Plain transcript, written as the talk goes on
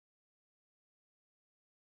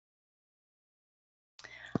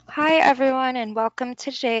Hi, everyone, and welcome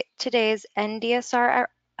to today's NDSR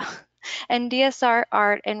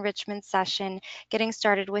Art Enrichment Session, Getting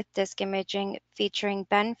Started with Disk Imaging, featuring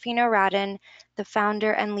Ben Fino-Radin, the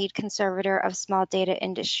founder and lead conservator of Small Data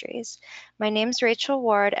Industries. My name's Rachel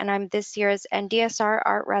Ward, and I'm this year's NDSR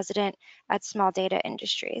Art resident at Small Data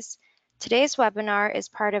Industries. Today's webinar is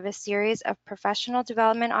part of a series of professional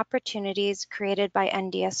development opportunities created by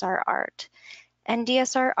NDSR Art.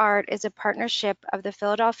 NDSR Art is a partnership of the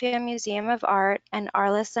Philadelphia Museum of Art and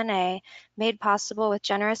Arliss NA, made possible with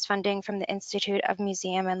generous funding from the Institute of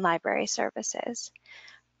Museum and Library Services.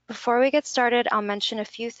 Before we get started, I'll mention a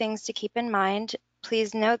few things to keep in mind.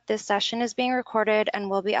 Please note this session is being recorded and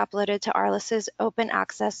will be uploaded to Arliss's open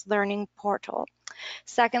access learning portal.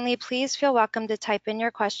 Secondly, please feel welcome to type in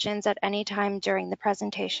your questions at any time during the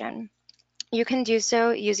presentation. You can do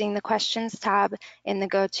so using the Questions tab in the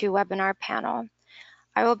GoToWebinar panel.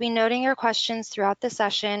 I will be noting your questions throughout the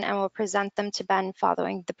session and will present them to Ben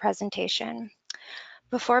following the presentation.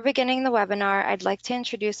 Before beginning the webinar, I'd like to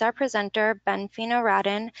introduce our presenter, Ben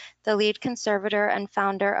Fino-Radin, the lead conservator and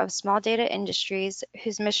founder of Small Data Industries,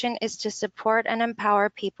 whose mission is to support and empower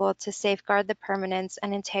people to safeguard the permanence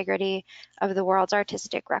and integrity of the world's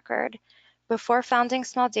artistic record. Before founding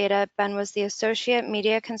Small Data, Ben was the associate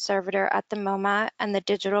media conservator at the MoMA and the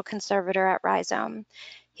digital conservator at Rhizome.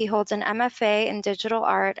 He holds an MFA in digital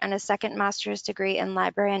art and a second master's degree in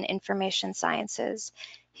library and information sciences.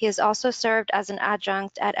 He has also served as an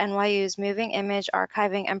adjunct at NYU's Moving Image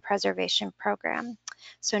Archiving and Preservation program.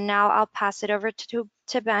 So now I'll pass it over to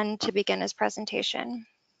Ben to begin his presentation.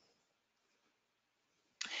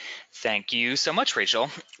 Thank you so much, Rachel.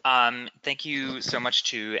 Thank you so much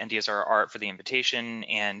to NDSR Art for the invitation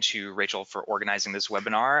and to Rachel for organizing this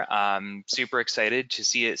webinar. Super excited to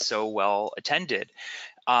see it so well attended.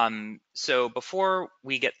 So before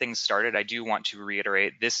we get things started, I do want to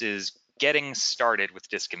reiterate this is getting started with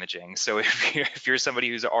disk imaging. So if you're somebody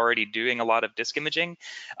who's already doing a lot of disk imaging,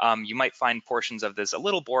 you might find portions of this a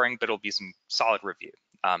little boring, but it'll be some solid review.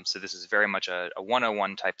 So this is very much a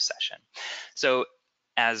 101 type session. So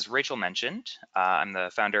as Rachel mentioned, I'm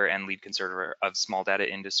the founder and lead conservator of Small Data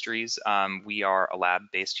Industries. We are a lab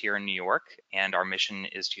based here in New York, and our mission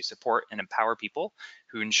is to support and empower people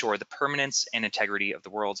who ensure the permanence and integrity of the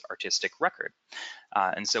world's artistic record.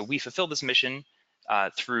 And so we fulfill this mission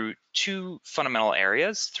through two fundamental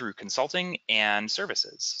areas, through consulting and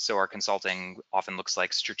services. So our consulting often looks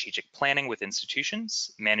like strategic planning with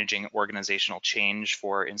institutions, managing organizational change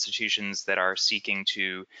for institutions that are seeking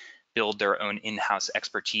to build their own in-house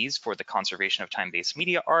expertise for the conservation of time-based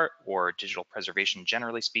media art or digital preservation,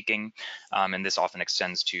 generally speaking. And this often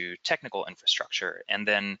extends to technical infrastructure. And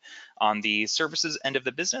then on the services end of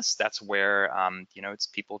the business, that's where it's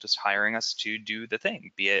people just hiring us to do the thing,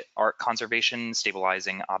 be it art conservation,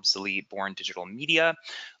 stabilizing obsolete born digital media,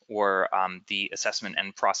 or the assessment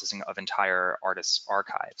and processing of entire artists'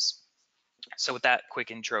 archives. So with that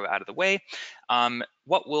quick intro out of the way,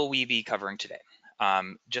 what will we be covering today?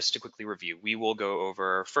 Just to quickly review, we will go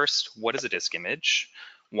over first, what is a disk image,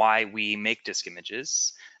 why we make disk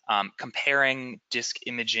images, comparing disk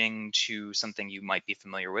imaging to something you might be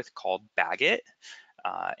familiar with called Bagot,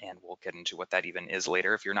 and we'll get into what that even is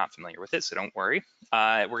later if you're not familiar with it, so don't worry.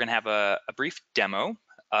 We're going to have a brief demo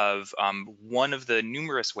of one of the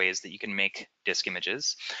numerous ways that you can make disk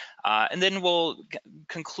images. And then we'll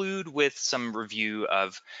conclude with some review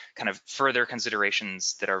of kind of further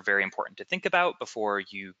considerations that are very important to think about before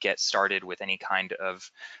you get started with any kind of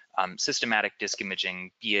systematic disk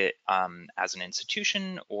imaging, be it as an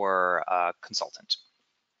institution or a consultant.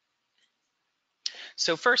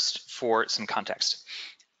 So first, for some context,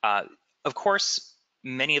 of course,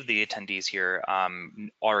 many of the attendees here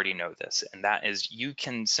already know this, and that is you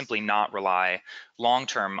can simply not rely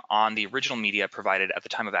long-term on the original media provided at the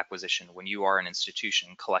time of acquisition when you are an institution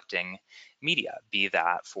collecting media, be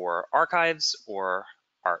that for archives or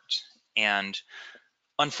art. And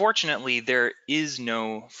unfortunately, there is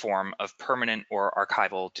no form of permanent or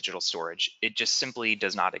archival digital storage. It just simply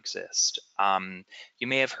does not exist. You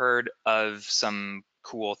may have heard of some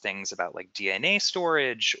cool things about like DNA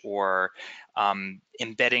storage or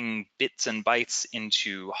embedding bits and bytes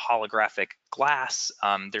into holographic glass.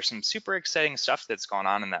 There's some super exciting stuff that's gone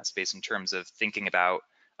on in that space in terms of thinking about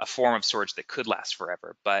a form of storage that could last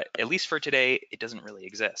forever, but at least for today, it doesn't really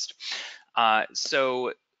exist.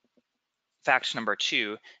 So fact number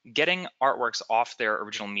two, getting artworks off their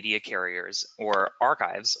original media carriers or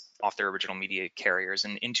archives off their original media carriers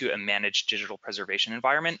and into a managed digital preservation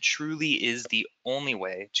environment truly is the only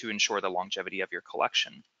way to ensure the longevity of your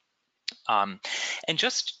collection. And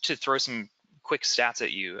just to throw some quick stats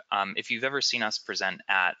at you. If you've ever seen us present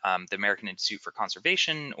at the American Institute for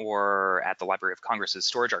Conservation or at the Library of Congress's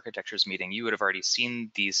Storage Architectures meeting, you would have already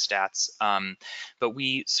seen these stats. But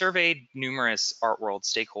we surveyed numerous art world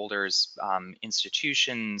stakeholders,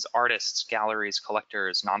 institutions, artists, galleries,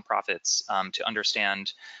 collectors, nonprofits to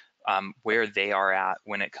understand where they are at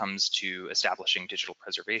when it comes to establishing digital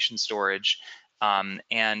preservation storage.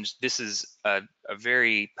 And this is a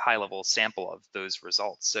very high-level sample of those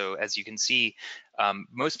results. So as you can see,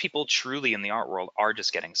 most people truly in the art world are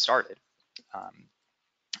just getting started.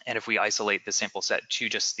 And if we isolate the sample set to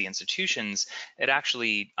just the institutions, it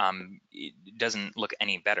actually it doesn't look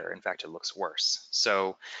any better. In fact, it looks worse.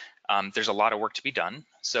 So there's a lot of work to be done.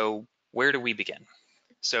 So where do we begin?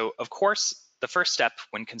 So of course, the first step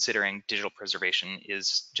when considering digital preservation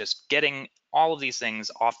is just getting all of these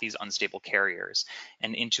things off these unstable carriers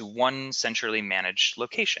and into one centrally managed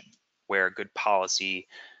location where good policy,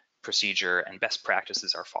 procedure, and best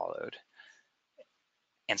practices are followed.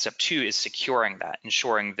 And step two is securing that,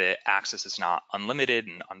 ensuring that access is not unlimited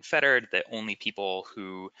and unfettered, that only people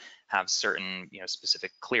who have certain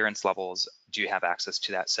specific clearance levels do have access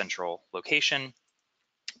to that central location.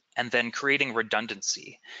 And then creating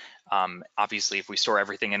redundancy. Obviously, if we store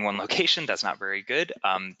everything in one location, that's not very good.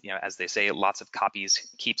 As they say, lots of copies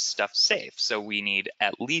keep stuff safe. So we need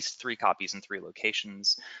at least 3 copies in 3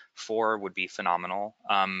 locations. 4 would be phenomenal.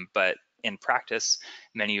 But in practice,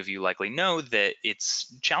 many of you likely know that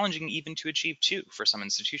it's challenging even to achieve 2 for some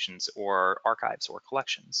institutions or archives or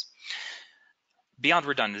collections. Beyond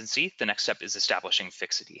redundancy, the next step is establishing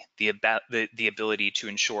fixity, the ability to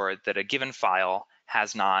ensure that a given file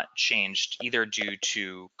has not changed either due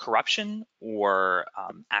to corruption or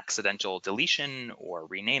accidental deletion or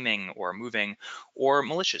renaming or moving or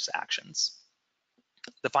malicious actions.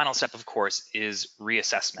 The final step, of course, is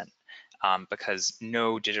reassessment, because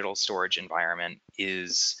no digital storage environment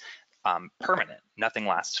is permanent. Nothing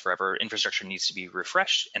lasts forever. Infrastructure needs to be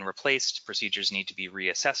refreshed and replaced. Procedures need to be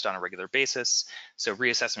reassessed on a regular basis. So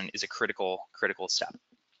reassessment is a critical step.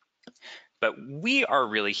 But we are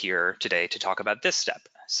really here today to talk about this step,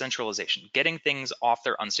 centralization, getting things off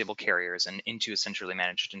their unstable carriers and into a centrally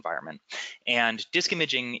managed environment. And disk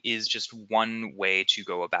imaging is just one way to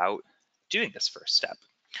go about doing this first step.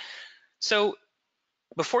 So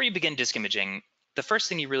before you begin disk imaging, the first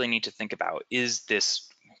thing you really need to think about is this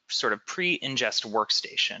sort of pre-ingest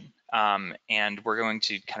workstation. And we're going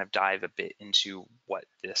to kind of dive a bit into what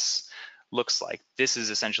this looks like. This is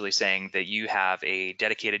essentially saying that you have a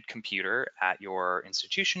dedicated computer at your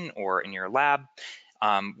institution or in your lab,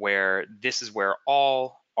 where this is where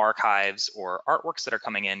all archives or artworks that are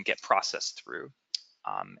coming in get processed through.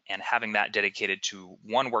 And having that dedicated to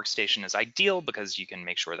one workstation is ideal because you can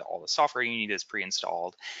make sure that all the software you need is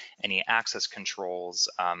pre-installed. Any access controls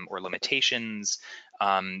or limitations,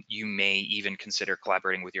 you may even consider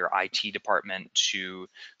collaborating with your IT department to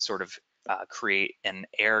sort of create an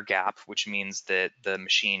air gap, which means that the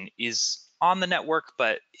machine is on the network,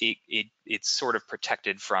 but it's sort of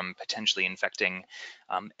protected from potentially infecting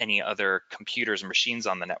any other computers or machines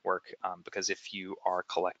on the network, because if you are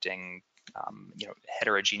collecting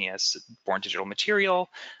heterogeneous born digital material,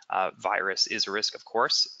 virus is a risk, of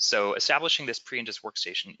course. So establishing this pre-ingest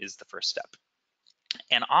workstation is the first step.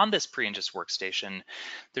 And on this pre-ingest workstation,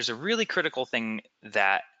 there's a really critical thing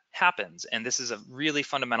that happens. And this is a really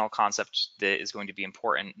fundamental concept that is going to be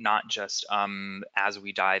important, not just as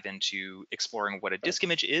we dive into exploring what a disk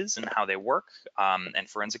image is and how they work, and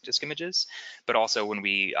forensic disk images, but also when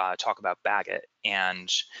we talk about Bagot.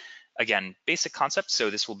 And again, basic concept, so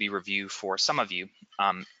this will be review for some of you,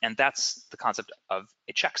 and that's the concept of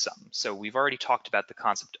a checksum. So we've already talked about the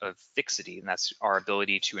concept of fixity, and that's our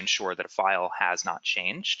ability to ensure that a file has not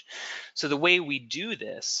changed. So the way we do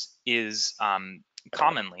this is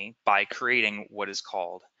commonly by creating what is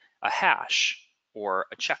called a hash or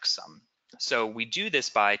a checksum. So we do this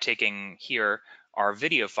by taking here our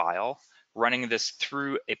video file, running this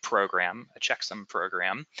through a program, a checksum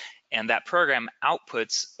program, and that program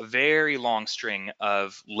outputs a very long string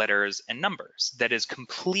of letters and numbers that is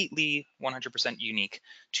completely 100% unique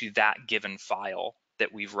to that given file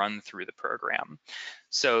that we've run through the program.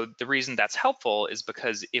 So the reason that's helpful is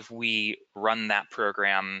because if we run that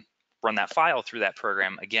file through that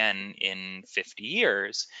program again in 50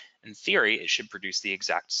 years, in theory, it should produce the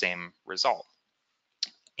exact same result.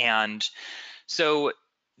 And so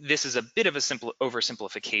this is a bit of a simple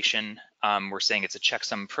oversimplification. We're saying it's a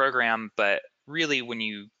checksum program, but really when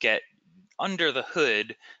you get under the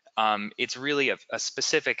hood, it's really a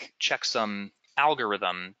specific checksum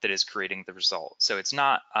algorithm that is creating the result. So it's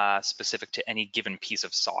not specific to any given piece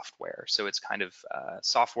of software. So it's kind of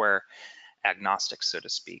software agnostic, so to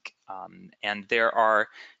speak. And there are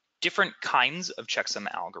different kinds of checksum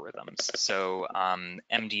algorithms. So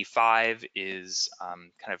MD5 is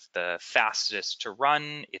kind of the fastest to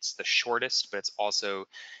run. It's the shortest, but it's also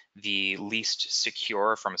the least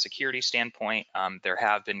secure from a security standpoint. There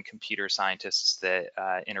have been computer scientists that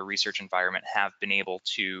in a research environment have been able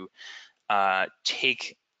to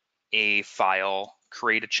take a file,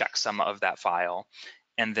 create a checksum of that file,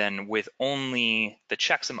 and then with only the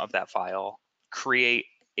checksum of that file, create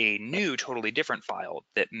a new totally different file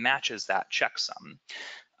that matches that checksum.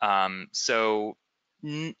 So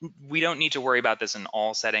we don't need to worry about this in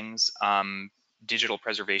all settings. Digital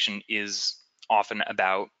preservation is often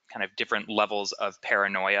about kind of different levels of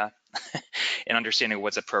paranoia and understanding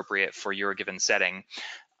what's appropriate for your given setting.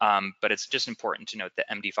 But it's just important to note that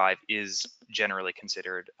MD5 is generally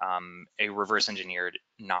considered a reverse engineered,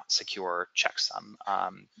 not secure checksum.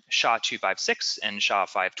 SHA-256 and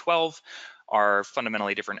SHA-512 are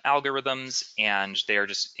fundamentally different algorithms, and they are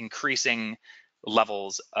just increasing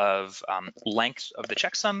levels of length of the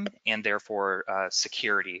checksum and therefore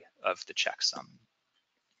security of the checksum.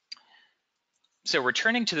 So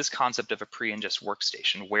returning to this concept of a pre-ingest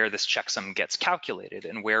workstation, where this checksum gets calculated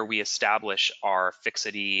and where we establish our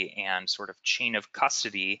fixity and sort of chain of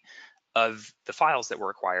custody of the files that we're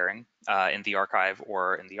acquiring in the archive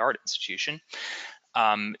or in the art institution,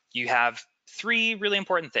 you have three really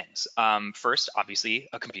important things. First, obviously,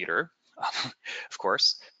 a computer, of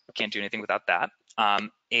course, can't do anything without that.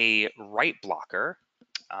 A write blocker,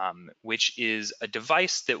 which is a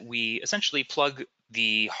device that we essentially plug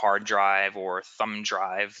the hard drive or thumb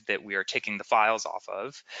drive that we are taking the files off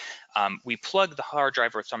of. We plug the hard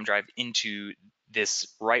drive or thumb drive into this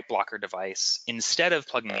write blocker device instead of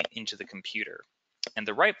plugging it into the computer. And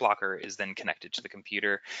the write blocker is then connected to the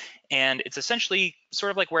computer. And it's essentially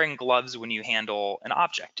sort of like wearing gloves when you handle an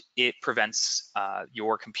object. It prevents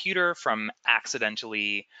your computer from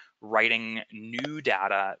accidentally writing new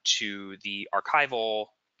data to the archival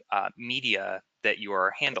media that you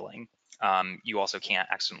are handling. You also can't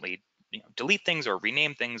accidentally delete things or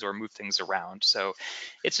rename things or move things around. So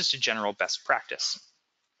it's just a general best practice.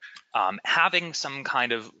 Having some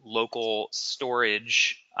kind of local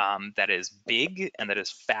storage that is big and that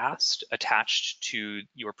is fast attached to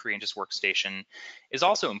your pre-ingest workstation is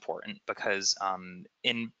also important because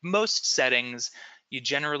in most settings, you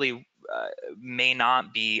generally may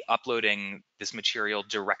not be uploading this material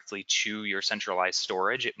directly to your centralized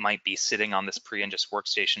storage. It might be sitting on this pre-ingest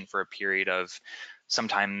workstation for a period of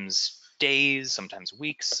sometimes days, sometimes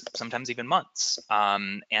weeks, sometimes even months,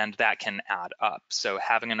 and that can add up. So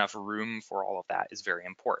having enough room for all of that is very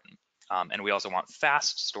important. And we also want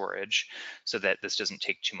fast storage so that this doesn't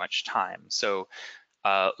take too much time. So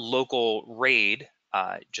local RAID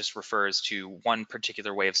just refers to one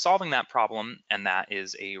particular way of solving that problem, and that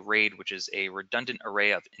is a RAID, which is a redundant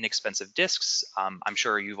array of inexpensive disks. I'm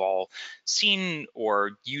sure you've all seen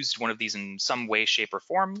or used one of these in some way, shape, or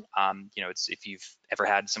form. It's if you've ever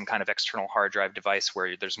had some kind of external hard drive device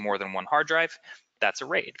where there's more than one hard drive, that's a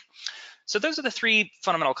RAID. So those are the three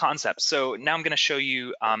fundamental concepts. So now I'm going to show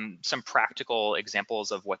you some practical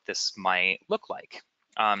examples of what this might look like.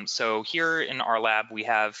 So here in our lab, we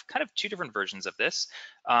have kind of two different versions of this.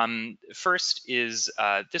 First is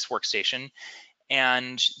this workstation.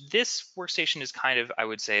 And this workstation is kind of, I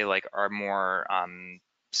would say, like our more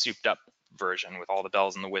souped up version with all the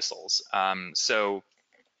bells and the whistles. On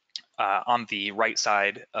the right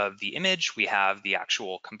side of the image, we have the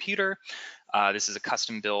actual computer. This is a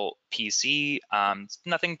custom built PC. It's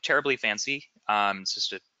nothing terribly fancy. It's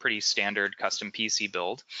just a pretty standard custom PC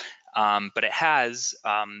build. But it has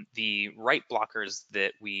the write blockers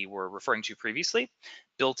that we were referring to previously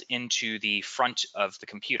built into the front of the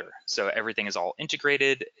computer. So everything is all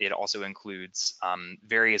integrated. It also includes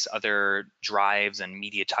various other drives and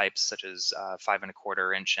media types, such as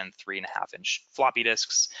 5¼ inch and 3½ inch floppy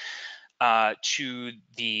disks. To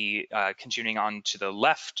the continuing on to the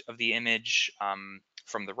left of the image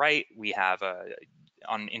from the right, we have a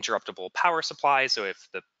uninterruptible power supply. So if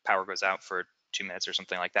the power goes out for 2 minutes or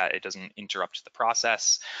something like that, it doesn't interrupt the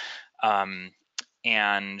process.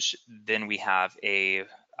 And then we have a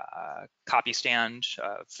copy stand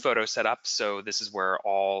photo setup. So this is where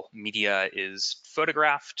all media is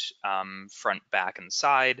photographed front, back, and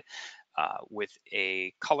side with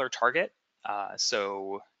a color target.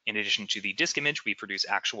 So in addition to the disk image, we produce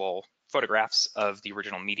actual photographs of the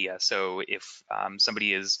original media. So if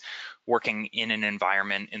somebody is working in an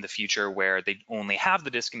environment in the future where they only have the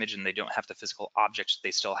disk image and they don't have the physical object,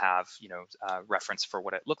 they still have reference for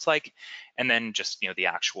what it looks like, and then just the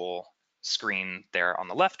actual screen there on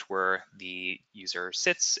the left where the user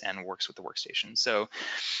sits and works with the workstation. So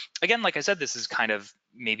again, like I said, this is kind of,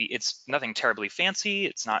 maybe it's nothing terribly fancy,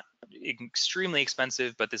 it's not extremely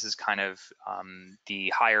expensive, but this is kind of the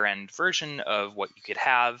higher end version of what you could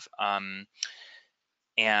have.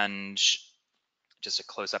 And just a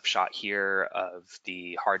close-up shot here of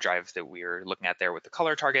the hard drive that we're looking at there with the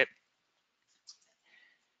color target.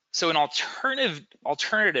 So an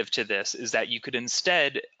alternative to this is that you could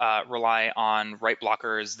instead rely on write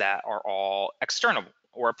blockers that are all external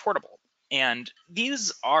or portable. And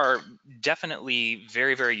these are definitely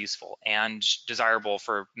very, very useful and desirable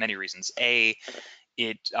for many reasons. You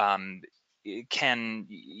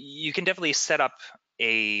can definitely set up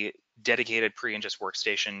a dedicated pre-ingest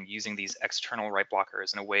workstation using these external write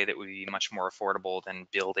blockers in a way that would be much more affordable than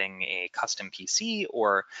building a custom PC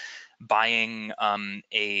or buying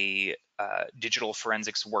a digital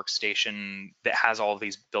forensics workstation that has all of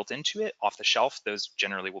these built into it off the shelf. Those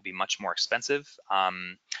generally will be much more expensive.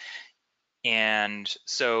 And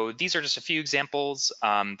so these are just a few examples.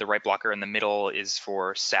 The write blocker in the middle is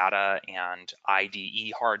for SATA and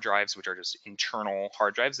IDE hard drives, which are just internal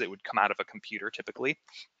hard drives that would come out of a computer typically.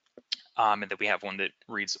 And then we have one that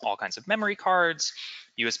reads all kinds of memory cards,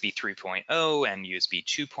 USB 3.0 and USB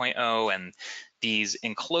 2.0. And these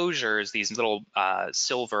enclosures, these little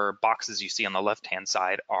silver boxes you see on the left-hand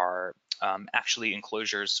side are actually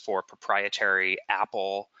enclosures for proprietary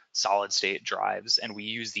Apple solid state drives. And we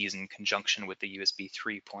use these in conjunction with the USB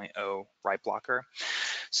 3.0 write blocker.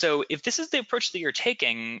 So if this is the approach that you're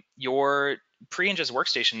taking, your pre-ingest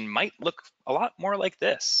workstation might look a lot more like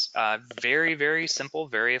this. Very, very simple,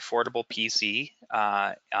 very affordable PC,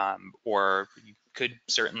 or you could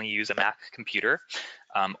certainly use a Mac computer.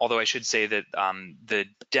 Although I should say that the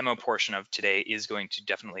demo portion of today is going to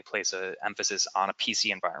definitely place an emphasis on a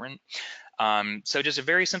PC environment. So just a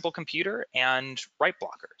very simple computer and write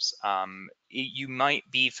blockers. You might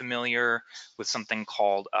be familiar with something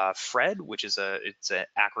called FRED, which is it's an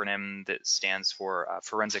acronym that stands for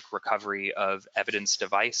Forensic Recovery of Evidence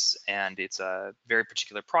Device, and it's a very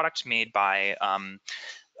particular product made by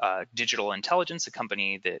Digital Intelligence, a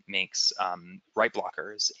company that makes write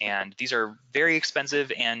blockers. And these are very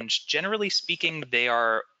expensive, and generally speaking, they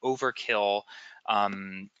are overkill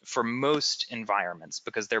for most environments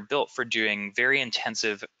because they're built for doing very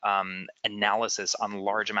intensive analysis on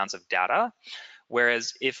large amounts of data.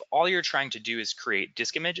 Whereas if all you're trying to do is create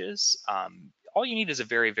disk images, all you need is a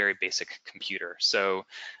very, very basic computer. So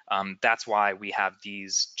that's why we have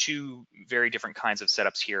these two very different kinds of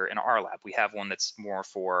setups here in our lab. We have one that's more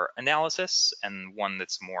for analysis and one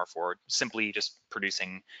that's more for simply just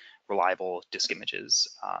producing reliable disk images.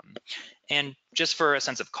 And just for a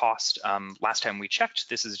sense of cost, last time we checked,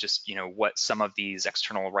 this is just what some of these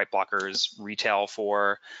external write blockers retail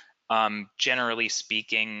for. Generally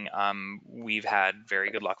speaking, we've had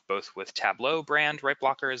very good luck both with Tableau brand write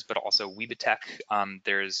blockers, but also Weebitech.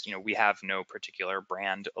 We have no particular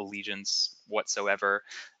brand allegiance whatsoever.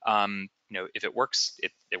 If it works,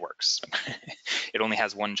 it works. It only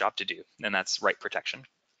has one job to do, and that's write protection.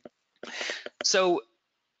 So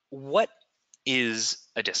what is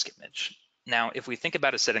a disk image? Now, if we think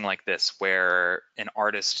about a setting like this, where an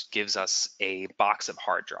artist gives us a box of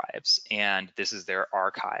hard drives and this is their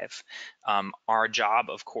archive, our job,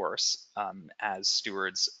 of course, as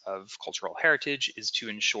stewards of cultural heritage, is to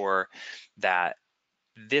ensure that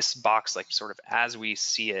this box, like sort of as we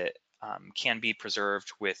see it, can be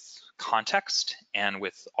preserved with context and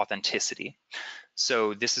with authenticity.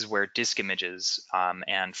 So this is where disk images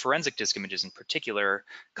and forensic disk images in particular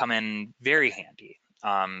come in very handy.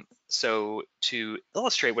 So to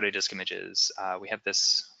illustrate what a disk image is, we have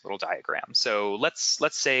this little diagram. So let's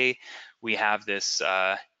say we have this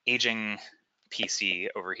aging PC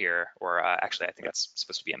over here, or actually I think that's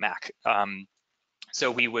supposed to be a Mac. So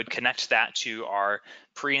we would connect that to our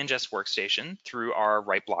pre-ingest workstation through our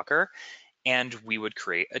write blocker, and we would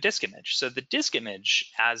create a disk image. So the disk image,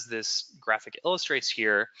 as this graphic illustrates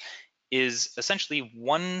here, is essentially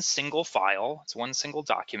one single file, it's one single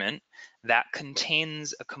document that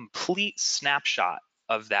contains a complete snapshot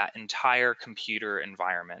of that entire computer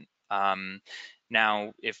environment.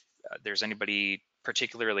 Now, if there's anybody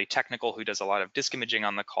particularly technical who does a lot of disk imaging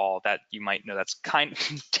on the call, that you might know that's kind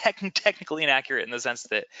of technically inaccurate in the sense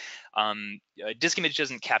that a disk image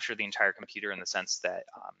doesn't capture the entire computer in the sense that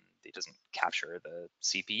it doesn't capture the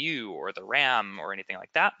CPU or the RAM or anything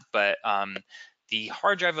like that, but the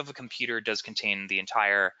hard drive of a computer does contain the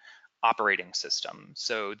entire operating system.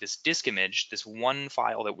 So this disk image, this one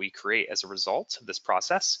file that we create as a result of this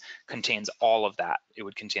process, contains all of that. It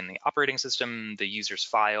would contain the operating system, the user's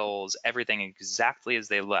files, everything exactly as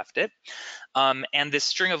they left it. And this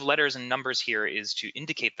string of letters and numbers here is to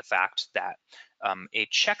indicate the fact that a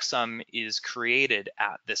checksum is created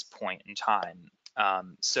at this point in time.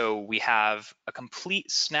 So we have a complete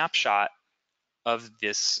snapshot of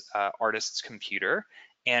this artist's computer,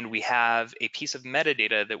 and we have a piece of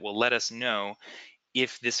metadata that will let us know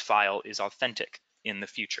if this file is authentic in the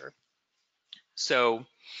future. So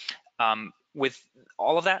with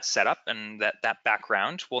all of that set up and that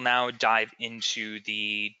background, we'll now dive into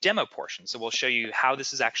the demo portion. So we'll show you how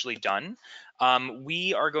this is actually done.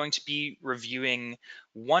 We are going to be reviewing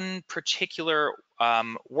one particular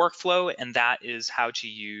workflow, and that is how to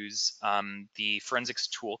use the Forensics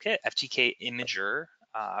Toolkit, FTK Imager,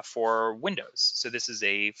 for Windows. So this is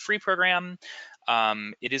a free program.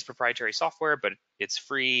 It is proprietary software, but it's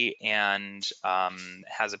free and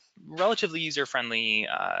has a relatively user-friendly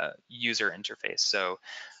user interface. So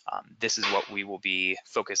this is what we will be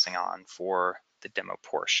focusing on for the demo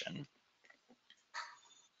portion.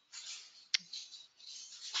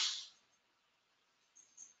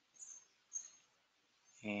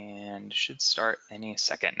 And should start any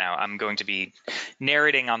second now. I'm going to be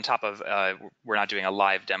narrating on top of, we're not doing a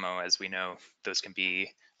live demo, as we know those can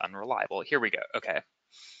be unreliable. Here we go. Okay.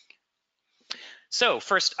 So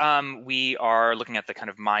first, we are looking at the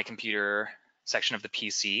kind of My Computer section of the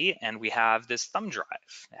PC, and we have this thumb drive.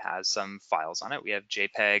 It has some files on it. We have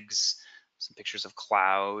JPEGs, some pictures of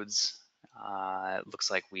clouds. It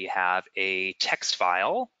looks like we have a text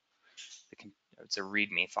file. It's a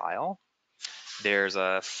README file. There's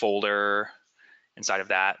a folder inside of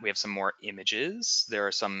that. We have some more images. There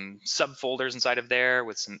are some subfolders inside of there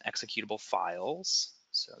with some executable files.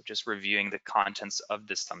 So just reviewing the contents of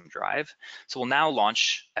this thumb drive. So we'll now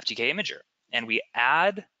launch FTK Imager, and we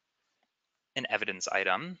add an evidence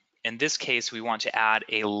item. In this case, we want to add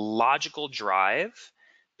a logical drive,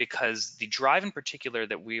 because the drive in particular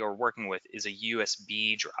that we are working with is a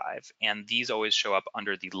USB drive, and these always show up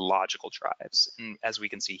under the logical drives. And as we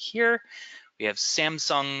can see here, we have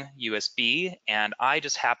Samsung USB, and I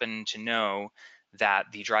just happen to know that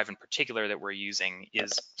the drive in particular that we're using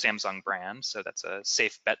is Samsung brand, so that's a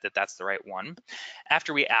safe bet that that's the right one.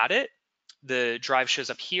 After we add it, the drive shows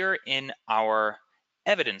up here in our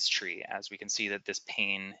evidence tree, as we can see that this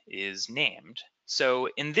pane is named. So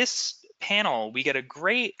in this panel, we get a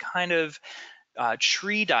great kind of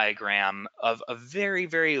tree diagram of a very,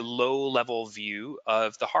 very low level view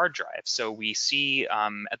of the hard drive. So we see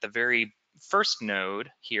at the very first node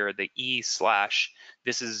here, the E/,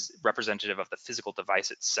 this is representative of the physical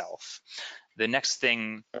device itself. The next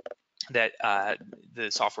thing that the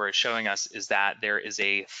software is showing us is that there is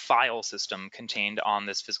a file system contained on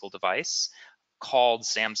this physical device called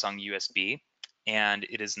Samsung USB, and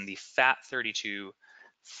it is in the FAT32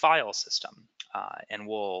 file system. And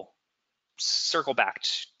we'll circle back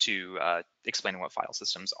to explaining what file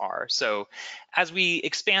systems are. So as we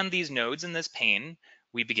expand these nodes in this pane,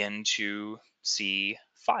 we begin to see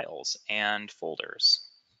files and folders.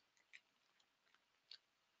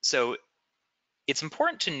 So it's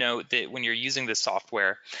important to note that when you're using this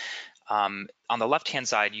software, on the left-hand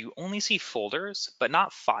side, you only see folders, but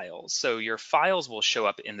not files. So your files will show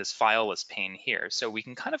up in this file list pane here. So we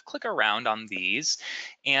can kind of click around on these.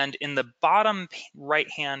 And in the bottom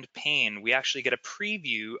right-hand pane, we actually get a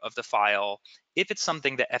preview of the file if it's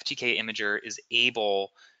something that FTK Imager is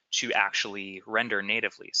able to actually render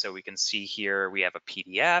natively. So we can see here we have a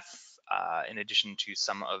PDF in addition to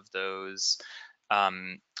some of those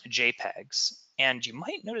JPEGs. And you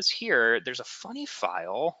might notice here, there's a funny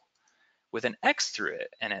file with an X through it,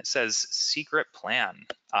 and it says secret plan.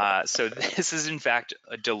 So this is in fact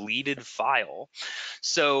a deleted file.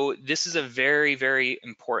 So this is a very, very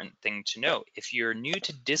important thing to note. If you're new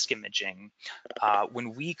to disk imaging,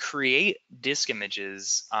 when we create disk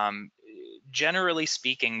images, generally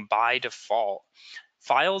speaking, by default,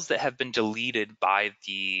 files that have been deleted by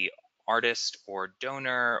the artist or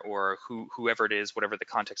donor or whoever it is, whatever the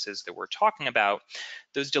context is that we're talking about,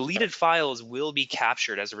 those deleted files will be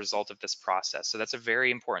captured as a result of this process. So that's a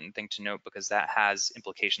very important thing to note, because that has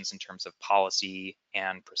implications in terms of policy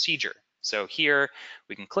and procedure. So here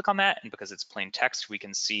we can click on that, and because it's plain text, we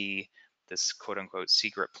can see this quote unquote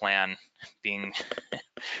secret plan being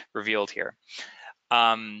revealed here.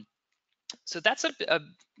 So that's a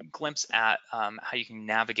glimpse at how you can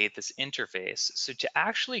navigate this interface. So to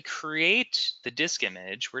actually create the disk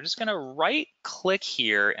image, we're just going to right click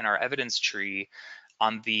here in our evidence tree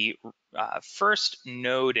on the first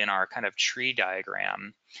node in our kind of tree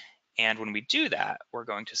diagram. And when we do that, we're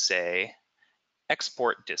going to say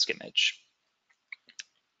export disk image.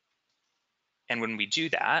 And when we do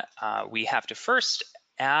that, we have to first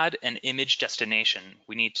add an image destination.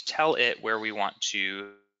 We need to tell it where we want to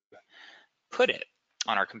put it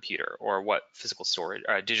on our computer, or what physical storage,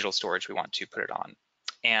 digital storage we want to put it on.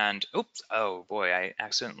 And oops, oh boy, I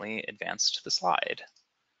accidentally advanced the slide.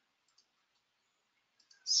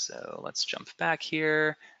 So let's jump back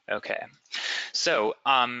here. Okay, so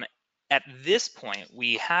at this point,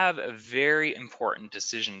 we have a very important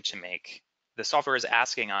decision to make. The software is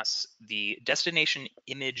asking us the destination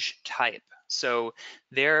image type. So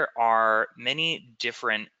there are many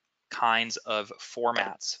different kinds of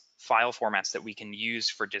formats, file formats that we can use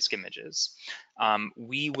for disk images.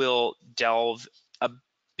 We will delve a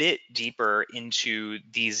bit deeper into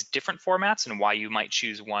these different formats and why you might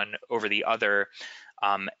choose one over the other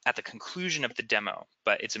at the conclusion of the demo.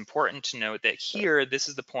 But it's important to note that here, this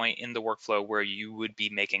is the point in the workflow where you would be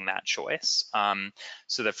making that choice.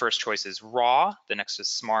 So the first choice is raw, the next is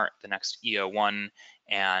smart, the next EO1,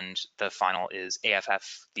 and the final is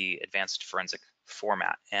AFF, the advanced forensic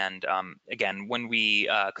format. And again, when we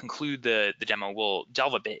conclude the demo, we'll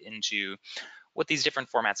delve a bit into what these different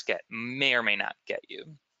formats may or may not get you.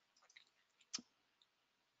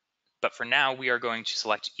 But for now, we are going to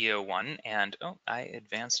select EO1, and oh, I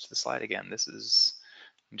advanced the slide again.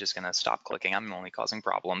 I'm just gonna stop clicking. I'm only causing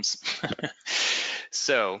problems.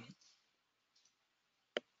 So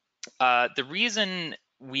the reason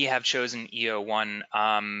we have chosen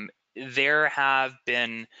EO1, there have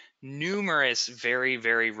been numerous very,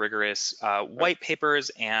 very rigorous white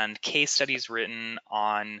papers and case studies written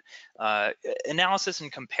on analysis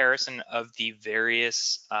and comparison of the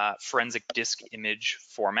various forensic disk image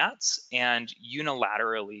formats, and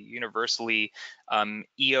universally,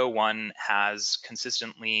 EO1 has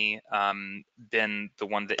consistently been the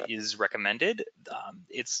one that is recommended.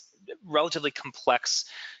 It's relatively complex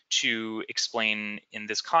to explain in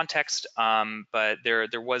this context, but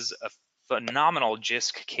there was a phenomenal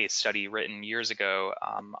JISC case study written years ago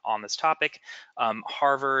on this topic.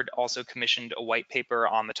 Harvard also commissioned a white paper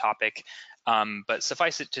on the topic, but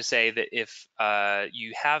suffice it to say that if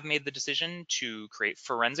you have made the decision to create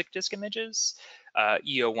forensic disk images,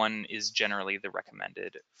 EO1 is generally the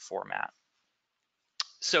recommended format.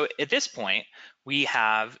 So at this point, we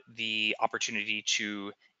have the opportunity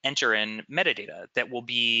to enter in metadata that will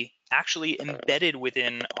be actually embedded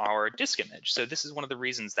within our disk image. So this is one of the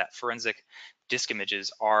reasons that forensic disk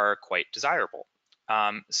images are quite desirable.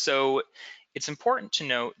 So it's important to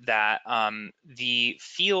note that the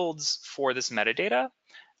fields for this metadata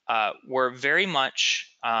were very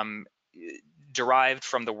much derived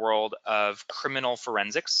from the world of criminal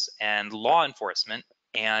forensics and law enforcement.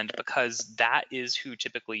 And because that is who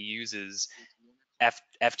typically uses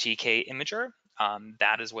FTK Imager,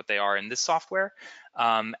 that is what they are in this software.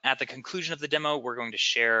 At the conclusion of the demo, we're going to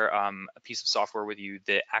share a piece of software with you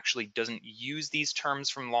that actually doesn't use these terms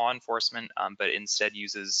from law enforcement, but instead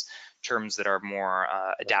uses terms that are more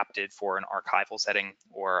adapted for an archival setting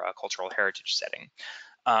or a cultural heritage setting.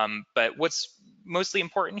 But what's mostly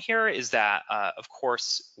important here is that, of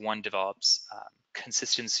course, one develops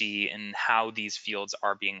consistency in how these fields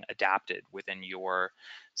are being adapted within your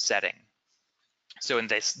setting. So in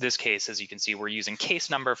this case, as you can see, we're using case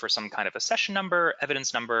number for some kind of a session number,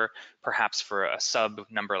 evidence number, perhaps for a sub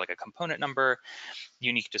number like a component number.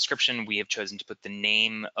 Unique description, we have chosen to put the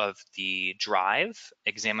name of the drive.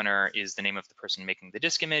 Examiner is the name of the person making the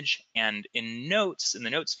disk image. And in notes, in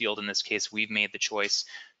the notes field in this case, we've made the choice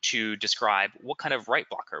to describe what kind of write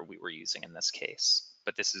blocker we were using in this case.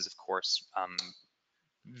 But this is, of course,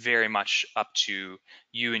 very much up to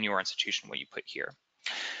you and your institution what you put here.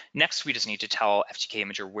 Next, we just need to tell FTK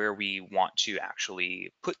Imager where we want to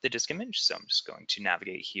actually put the disk image. So I'm just going to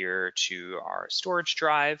navigate here to our storage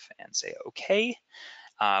drive and say OK.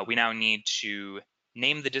 We now need to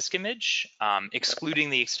name the disk image, excluding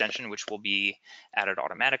the extension, which will be added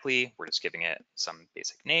automatically. We're just giving it some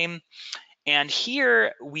basic name. And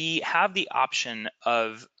here we have the option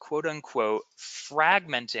of quote unquote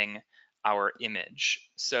fragmenting our image.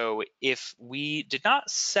 So if we did not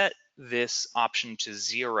set this option to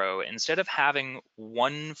 0, instead of having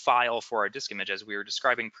one file for our disk image as we were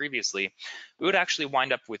describing previously, we would actually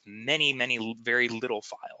wind up with many, many very little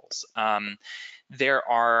files. There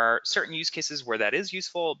are certain use cases where that is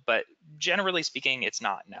useful, but generally speaking, it's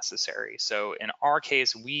not necessary. So in our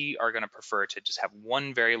case, we are going to prefer to just have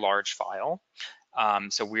one very large file.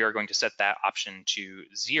 So we are going to set that option to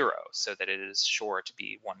 0 so that it is sure to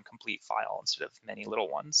be one complete file instead of many little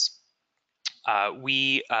ones.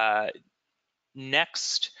 We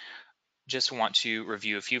next just want to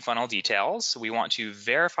review a few final details. We want to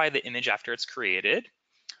verify the image after it's created.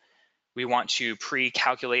 We want to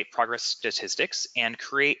pre-calculate progress statistics and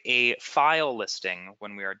create a file listing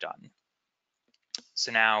when we are done.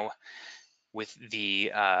 So now, with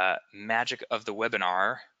the magic of the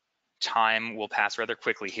webinar, time will pass rather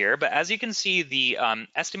quickly here. But as you can see, the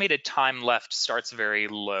estimated time left starts very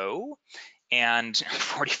low. And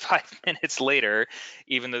 45 minutes later,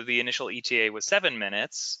 even though the initial ETA was 7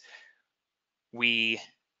 minutes, we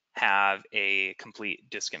have a complete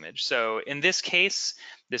disk image. So in this case,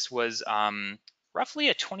 this was roughly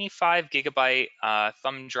a 25 gigabyte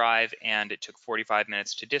thumb drive, and it took 45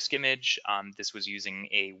 minutes to disk image. This was using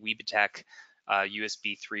a Weebitech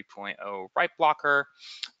USB 3.0 write blocker.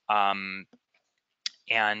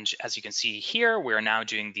 And as you can see here, we're now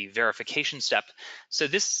doing the verification step. So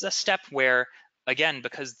this is a step where, again,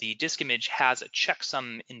 because the disk image has a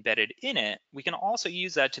checksum embedded in it, we can also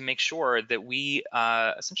use that to make sure that we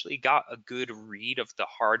essentially got a good read of the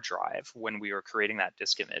hard drive when we were creating that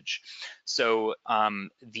disk image. So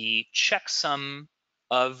the checksum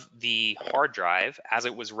of the hard drive, as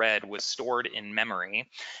it was read, was stored in memory.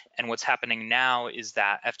 And what's happening now is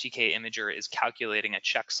that FTK Imager is calculating a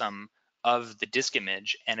checksum of the disk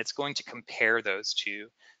image, and it's going to compare those two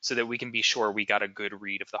so that we can be sure we got a good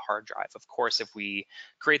read of the hard drive. Of course, if we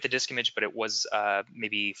create the disk image, but it was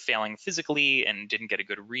maybe failing physically and didn't get a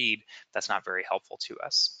good read, that's not very helpful to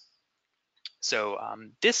us. So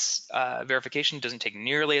this verification doesn't take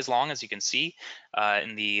nearly as long as you can see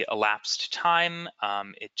in the elapsed time.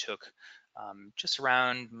 It took just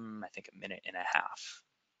around, I think, a minute and a half.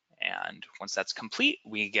 And once that's complete,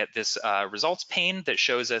 we get this results pane that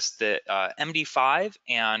shows us that MD5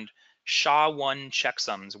 and SHA-1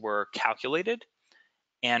 checksums were calculated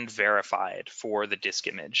and verified for the disk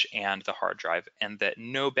image and the hard drive, and that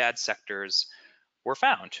no bad sectors were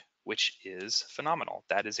found, which is phenomenal.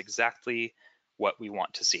 That is exactly what we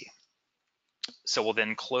want to see. So we'll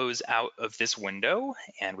then close out of this window,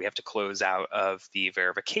 and we have to close out of the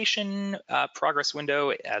verification progress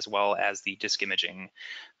window, as well as the disk imaging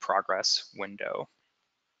progress window.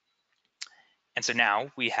 And so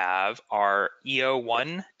now we have our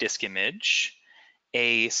EO1 disk image,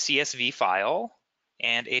 a CSV file,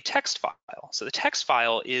 and a text file. So the text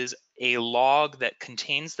file is a log that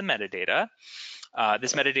contains the metadata.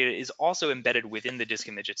 This metadata is also embedded within the disk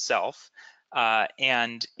image itself.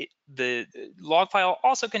 The log file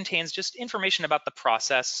also contains just information about the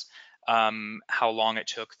process, how long it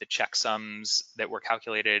took, the checksums that were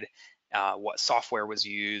calculated, what software was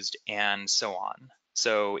used, and so on.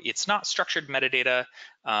 So it's not structured metadata,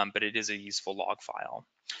 but it is a useful log file.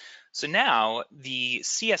 So now the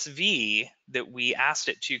CSV that we asked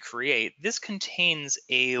it to create, this contains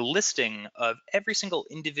a listing of every single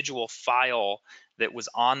individual file that was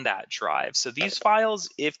on that drive. So these files,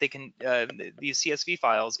 if they can, these CSV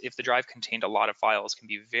files, if the drive contained a lot of files, can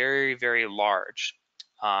be very, very large.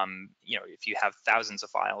 If you have thousands of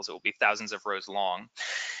files, it will be thousands of rows long.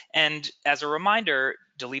 And as a reminder,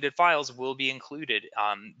 deleted files will be included.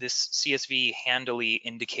 This CSV handily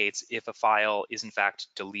indicates if a file is in fact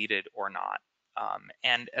deleted or not.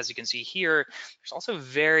 And as you can see here, there's also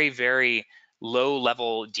very, very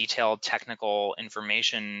low-level detailed technical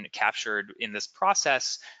information captured in this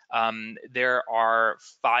process. There are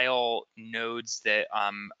file nodes that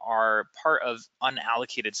are part of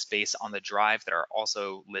unallocated space on the drive that are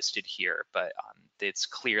also listed here, but it's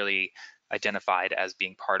clearly identified as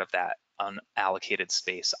being part of that unallocated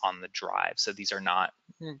space on the drive. So these are not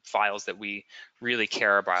files that we really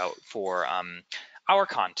care about for our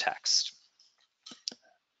context.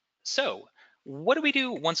 So what do we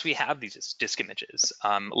do once we have these disk images?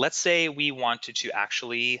 Let's say we wanted to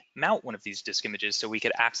actually mount one of these disk images so we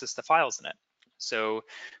could access the files in it. So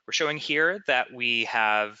we're showing here that we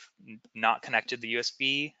have not connected the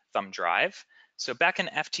USB thumb drive. So back in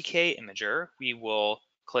FTK Imager, we will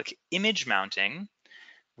click Image Mounting.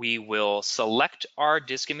 We will select our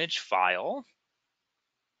disk image file,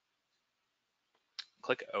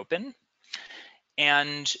 click Open.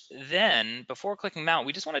 And then before clicking Mount,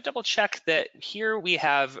 we just want to double check that here we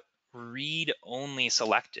have read only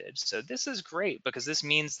selected. So this is great because this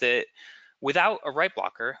means that without a write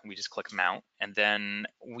blocker, we just click Mount, and then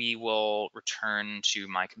we will return to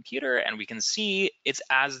my computer, and we can see it's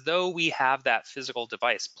as though we have that physical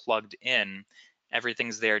device plugged in.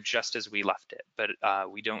 Everything's there just as we left it, but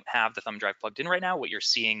we don't have the thumb drive plugged in right now. What you're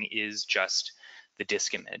seeing is just the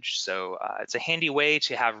disk image. So it's a handy way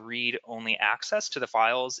to have read-only access to the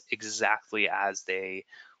files exactly as they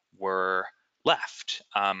were left,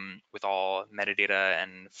 with all metadata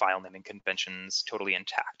and file naming conventions totally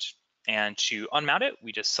intact. And to unmount it,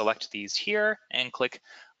 we just select these here and click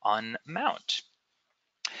unmount.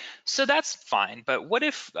 So that's fine, but what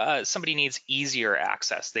if somebody needs easier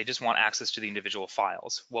access? They just want access to the individual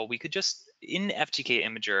files. Well, we could just, in FTK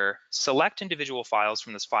Imager, select individual files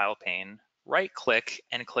from this file pane, right-click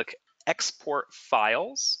and click Export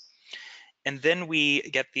Files, and then we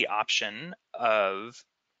get the option of,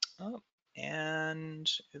 oh, and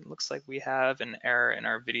it looks like we have an error in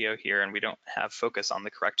our video here and we don't have focus on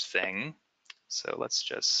the correct thing. So let's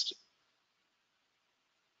just,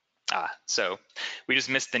 so we just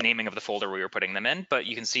missed the naming of the folder we were putting them in, but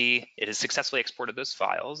you can see it has successfully exported those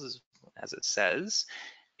files as it says,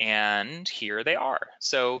 and here they are.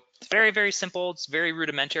 So it's very, very simple. It's very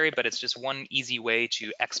rudimentary, but it's just one easy way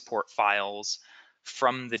to export files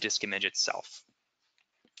from the disk image itself.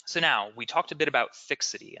 So now we talked a bit about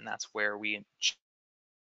fixity, and that's where we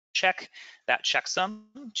check that checksum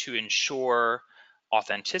to ensure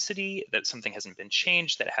authenticity, that something hasn't been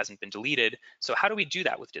changed, that it hasn't been deleted. So how do we do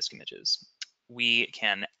that with disk images? We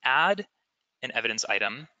can add an evidence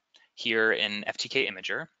item here in FTK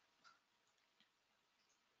Imager,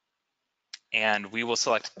 and we will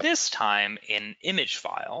select this time an image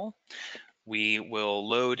file. We will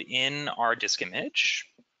load in our disk image,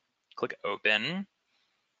 click open,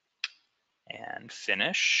 and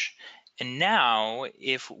finish. And now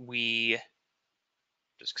if we,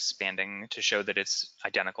 just expanding to show that it's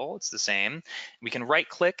identical, it's the same, we can right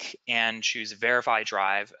click and choose verify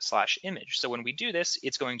drive / image. So when we do this,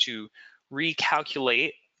 it's going to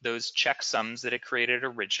recalculate those checksums that it created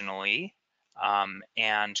originally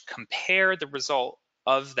and compare the result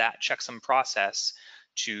of that checksum process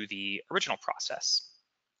to the original process.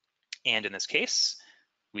 And in this case,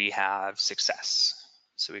 we have success.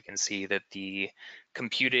 So we can see that the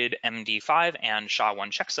computed MD5 and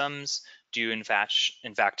SHA-1 checksums do in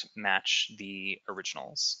fact match the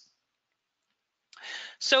originals.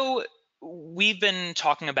 So we've been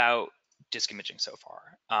talking about disk imaging so far.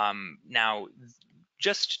 Now,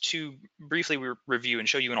 just to briefly review and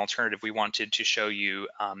show you an alternative, we wanted to show you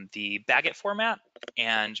the Bagot format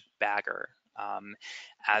and Bagger.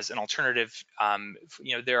 As an alternative,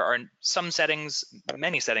 there are some settings,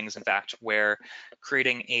 many settings in fact, where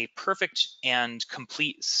creating a perfect and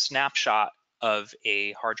complete snapshot of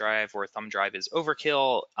a hard drive or a thumb drive is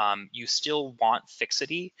overkill. You still want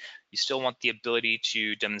fixity. You still want the ability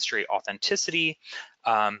to demonstrate authenticity,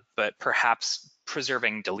 but perhaps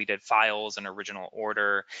preserving deleted files in original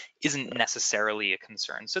order isn't necessarily a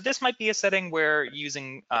concern. So this might be a setting where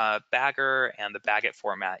using Bagger and the Bagot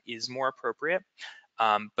format is more appropriate.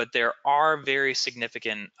 But there are very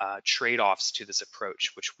significant trade-offs to this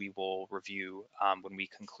approach, which we will review when we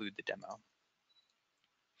conclude the demo.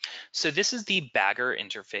 So this is the Bagger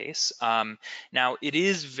interface. Now, it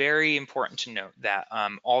is very important to note that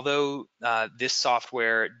although this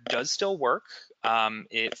software does still work,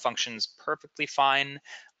 it functions perfectly fine,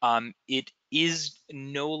 it is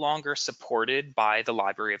no longer supported by the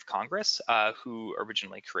Library of Congress, who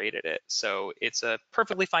originally created it. So it's a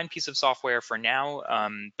perfectly fine piece of software for now,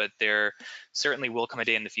 but there certainly will come a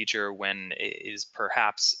day in the future when it is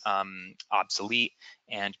perhaps obsolete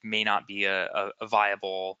and may not be a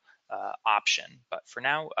viable option. But for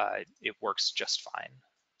now, it works just fine.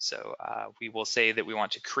 So we will say that we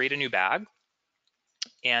want to create a new bag.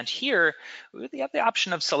 And here we have the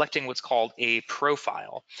option of selecting what's called a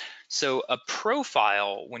profile. So a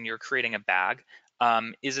profile, when you're creating a bag,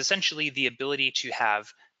 is essentially the ability to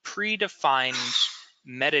have predefined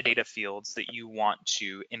metadata fields that you want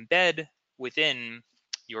to embed within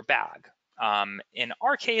your bag. In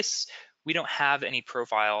our case, we don't have any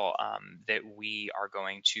profile that we are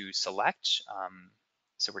going to select.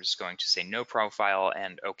 So we're just going to say no profile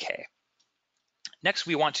and OK. Next,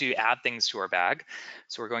 we want to add things to our bag.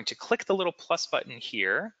 So we're going to click the little plus button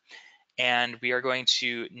here, and we are going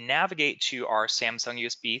to navigate to our Samsung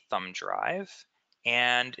USB thumb drive.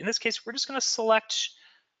 And in this case, we're just going to select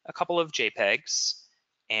a couple of JPEGs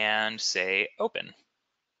and say open.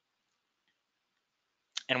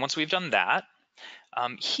 And once we've done that,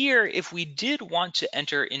 here, if we did want to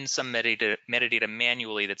enter in some metadata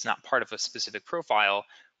manually that's not part of a specific profile,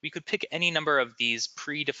 we could pick any number of these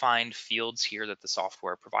predefined fields here that the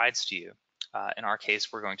software provides to you. In our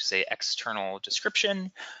case, we're going to say external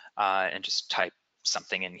description and just type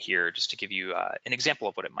something in here just to give you an example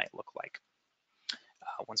of what it might look like.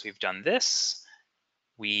 Once we've done this,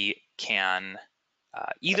 we can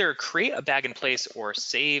either create a bag in place or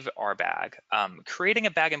save our bag. Creating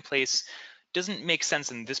a bag in place doesn't make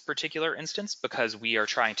sense in this particular instance because we are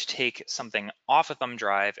trying to take something off a thumb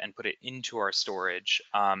drive and put it into our storage.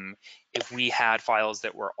 If we had files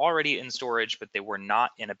that were already in storage but they were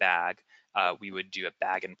not in a bag, we would do a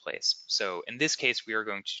bag in place. So in this case, we are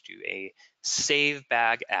going to do a save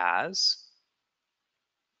bag as,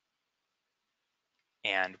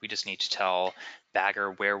 and we just need to tell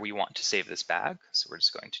Bagger where we want to save this bag. So we're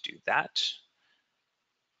just going to do that,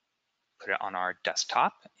 put it on our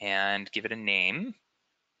desktop and give it a name.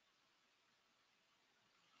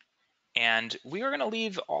 And we are going to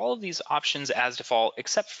leave all of these options as default,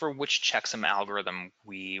 except for which checksum algorithm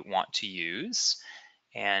we want to use.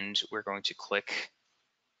 And we're going to click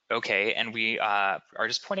OK. And we are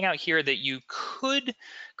just pointing out here that you could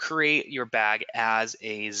create your bag as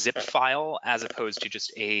a zip file as opposed to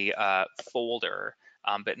just a folder.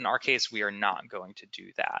 But in our case, we are not going to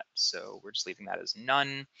do that. So we're just leaving that as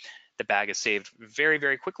none. The bag is saved very,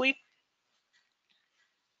 very quickly.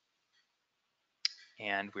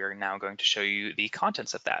 And we're now going to show you the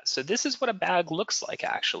contents of that. So this is what a bag looks like,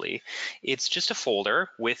 actually. It's just a folder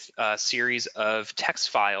with a series of text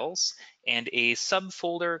files and a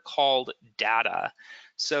subfolder called data.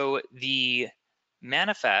 So the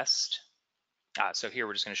manifest, so here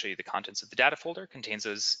we're just going to show you the contents of the data folder, contains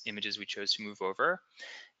those images we chose to move over.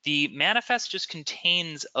 The manifest just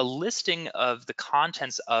contains a listing of the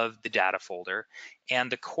contents of the data folder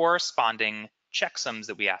and the corresponding checksums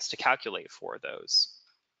that we asked to calculate for those.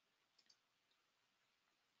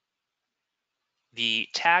 The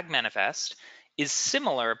tag manifest is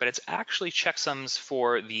similar, but it's actually checksums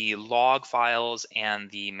for the log files and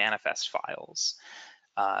the manifest files.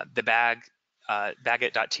 The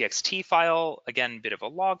baget.txt file, again, bit of a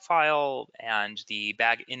log file, and the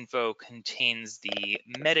bag info contains the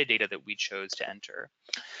metadata that we chose to enter.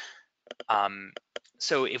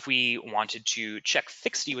 So if we wanted to check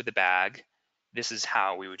fixity with the bag, this is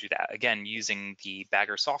how we would do that. Again, using the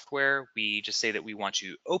Bagger software, we just say that we want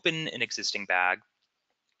to open an existing bag.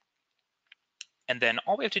 And then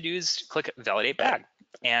all we have to do is click validate bag.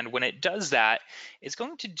 And when it does that, it's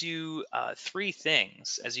going to do three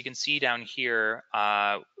things. As you can see down here,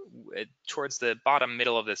 towards the bottom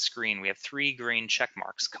middle of the screen, we have three green check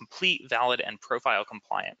marks: complete, valid, and profile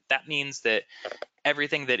compliant. That means that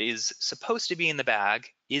everything that is supposed to be in the bag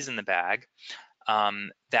is in the bag,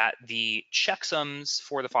 that the checksums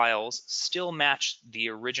for the files still match the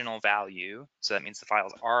original value. So that means the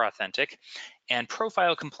files are authentic. And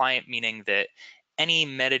profile compliant, meaning that any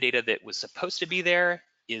metadata that was supposed to be there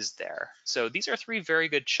is there. So these are three very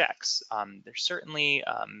good checks. There's certainly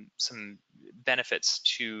some benefits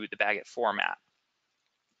to the Baget format.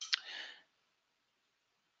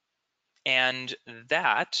 And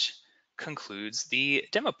that concludes the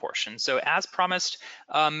demo portion. So as promised,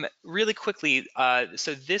 really quickly,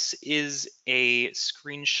 so this is a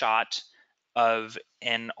screenshot of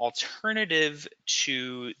an alternative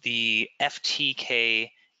to the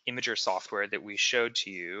FTK imager software that we showed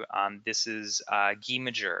to you. This is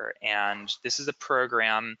Gimager, and this is a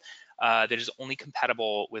program that is only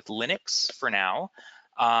compatible with Linux for now.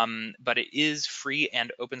 But it is free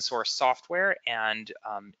and open source software, and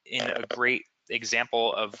in a great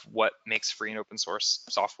example of what makes free and open source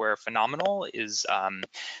software phenomenal is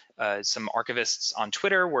some archivists on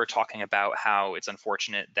Twitter were talking about how it's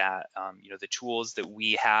unfortunate that the tools that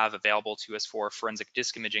we have available to us for forensic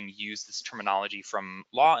disk imaging use this terminology from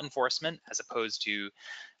law enforcement as opposed to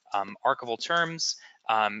archival terms.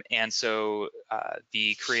 And so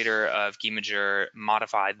the creator of Gimager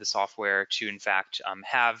modified the software to, in fact,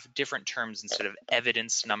 have different terms instead of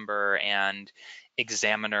evidence number and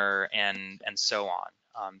examiner and so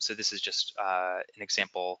on. So this is just an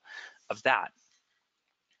example of that.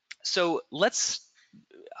 So let's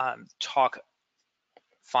talk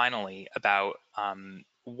finally about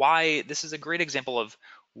why this is a great example of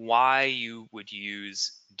why you would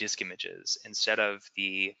use disk images instead of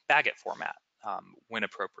the Baget format when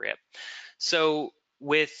appropriate. So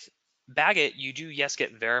with Baget, you do, yes,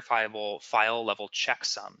 get verifiable file level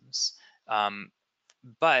checksums,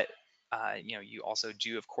 but you also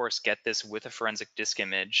do, of course, get this with a forensic disk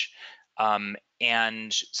image.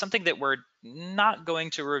 And something that we're not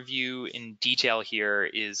going to review in detail here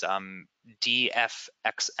is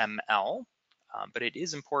DFXML, but it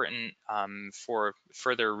is important for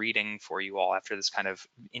further reading for you all after this kind of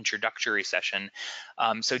introductory session.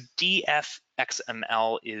 So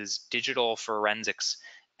DFXML is Digital Forensics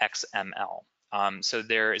XML. So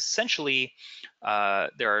there essentially,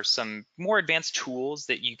 there are some more advanced tools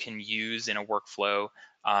that you can use in a workflow,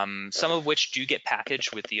 some of which do get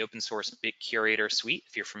packaged with the open source Bit Curator suite,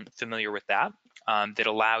 if you're familiar with that, that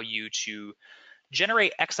allow you to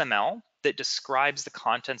generate XML that describes the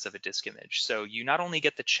contents of a disk image. So you not only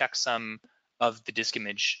get the checksum of the disk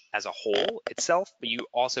image as a whole itself, but you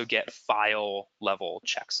also get file level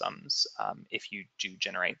checksums if you do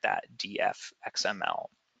generate that DF XML.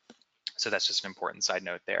 So that's just an important side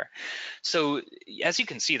note there. So as you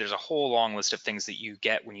can see, there's a whole long list of things that you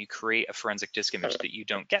get when you create a forensic disk image that you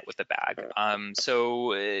don't get with the bag.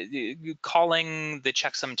 Calling the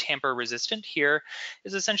checksum tamper resistant here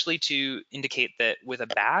is essentially to indicate that with a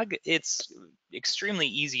bag, it's extremely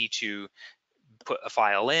easy to put a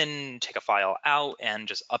file in, take a file out, and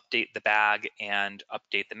just update the bag and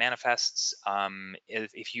update the manifests.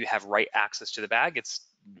 If you have write access to the bag, it's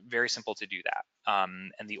very simple to do that.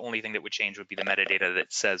 And the only thing that would change would be the metadata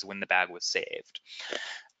that says when the bag was saved.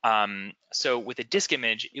 So with a disk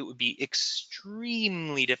image, it would be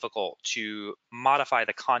extremely difficult to modify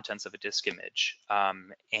the contents of a disk image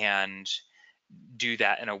and do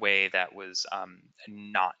that in a way that was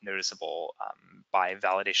not noticeable by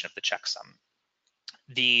validation of the checksum.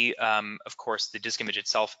 Of course, the disk image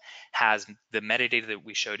itself has the metadata that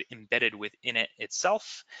we showed embedded within it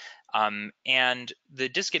itself. And the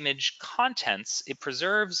disk image contents, it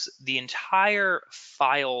preserves the entire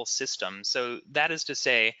file system. So that is to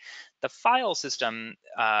say, the file system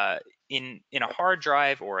in a hard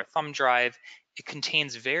drive or a thumb drive, it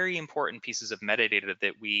contains very important pieces of metadata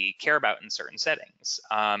that we care about in certain settings.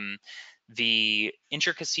 The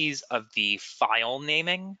intricacies of the file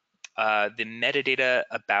naming, the metadata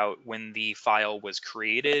about when the file was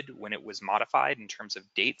created, when it was modified in terms of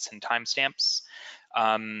dates and timestamps,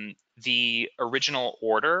 the original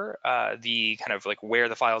order, the kind of like where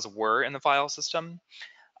the files were in the file system,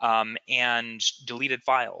 and deleted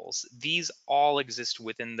files. These all exist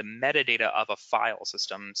within the metadata of a file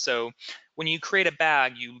system. So when you create a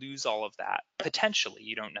bag, you lose all of that. Potentially,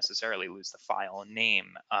 you don't necessarily lose the file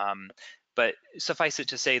name. But suffice it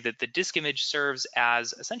to say that the disk image serves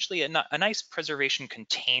as essentially a nice preservation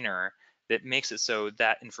container that makes it so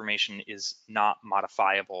that information is not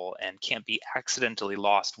modifiable and can't be accidentally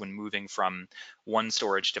lost when moving from one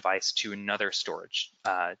storage device to another storage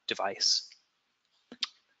device.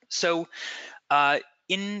 So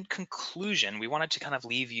in conclusion, we wanted to kind of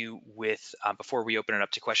leave you with, before we open it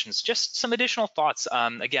up to questions, just some additional thoughts.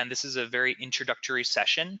 Again, this is a very introductory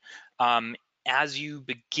session. As you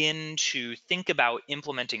begin to think about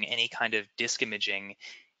implementing any kind of disk imaging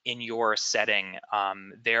in your setting,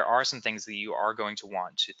 there are some things that you are going to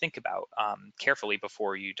want to think about carefully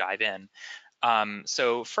before you dive in.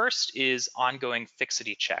 So first is ongoing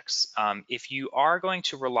fixity checks. If you are going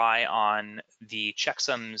to rely on the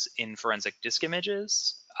checksums in forensic disk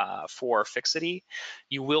images for fixity,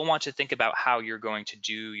 you will want to think about how you're going to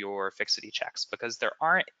do your fixity checks, because there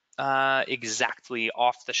aren't exactly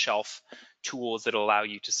off-the-shelf tools that allow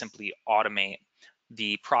you to simply automate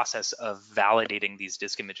the process of validating these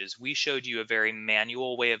disk images. We showed you a very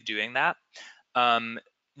manual way of doing that.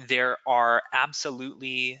 There are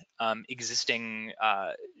absolutely existing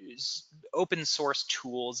open source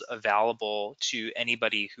tools available to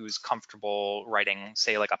anybody who's comfortable writing,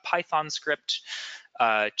 say, like a Python script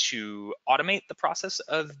to automate the process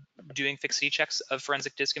of doing fixity checks of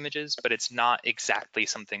forensic disk images, but it's not exactly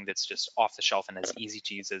something that's just off the shelf and as easy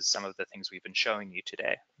to use as some of the things we've been showing you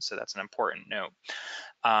today. So that's an important note.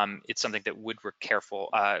 It's something that would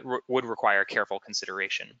require careful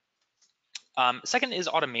consideration. Second is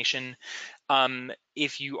automation.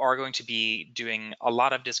 If you are going to be doing a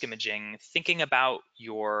lot of disk imaging, thinking about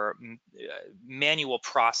your manual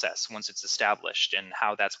process once it's established and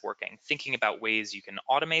how that's working, thinking about ways you can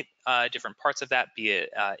automate different parts of that, be it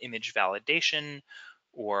image validation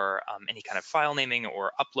or any kind of file naming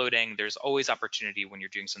or uploading. There's always opportunity when you're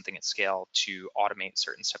doing something at scale to automate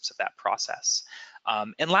certain steps of that process.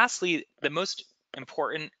 And lastly, the most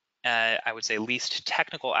important, I would say least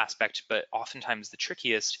technical aspect, but oftentimes the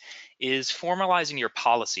trickiest, is formalizing your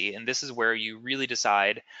policy. And this is where you really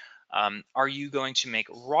decide, are you going to make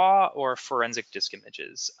raw or forensic disk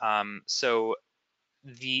images?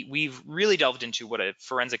 We've really delved into what a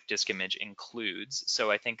forensic disk image includes.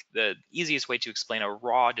 So I think the easiest way to explain a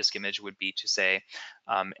raw disk image would be to say,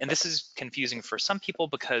 and this is confusing for some people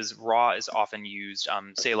because raw is often used,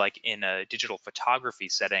 say like in a digital photography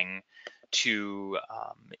setting, to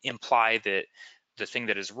imply that the thing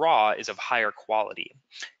that is raw is of higher quality.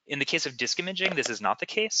 In the case of disk imaging, this is not the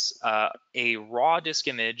case. A raw disk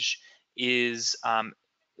image is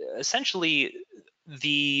essentially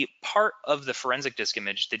the part of the forensic disk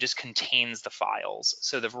image that just contains the files.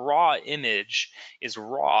 So the raw image is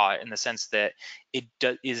raw in the sense that it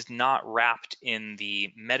is not wrapped in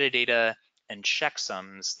the metadata and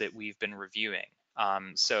checksums that we've been reviewing.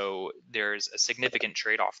 So there's a significant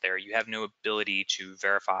trade-off there. You have no ability to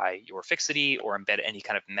verify your fixity or embed any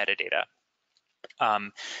kind of metadata.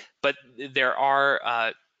 But there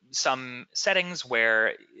are some settings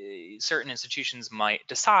where certain institutions might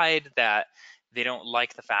decide that they don't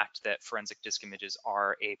like the fact that forensic disk images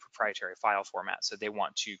are a proprietary file format, so they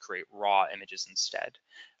want to create raw images instead.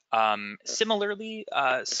 Similarly,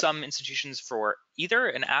 some institutions for either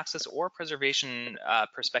an access or preservation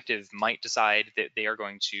perspective might decide that they are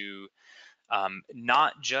going to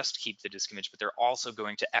not just keep the disk image, but they're also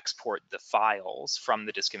going to export the files from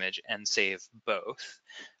the disk image and save both.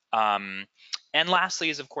 Um, and lastly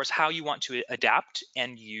is, of course, how you want to adapt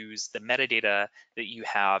and use the metadata that you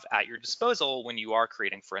have at your disposal when you are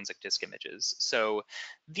creating forensic disk images. So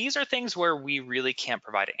these are things where we really can't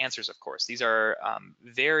provide answers, of course. These are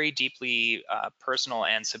very deeply personal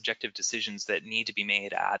and subjective decisions that need to be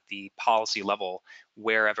made at the policy level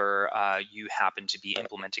wherever you happen to be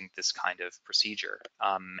implementing this kind of procedure.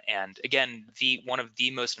 And again, one of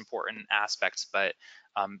the most important aspects, but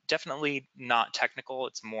definitely not technical.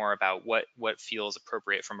 It's more about what feels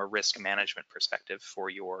appropriate from a risk management perspective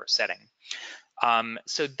for your setting.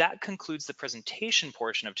 So that concludes the presentation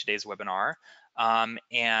portion of today's webinar,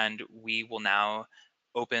 and we will now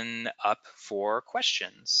open up for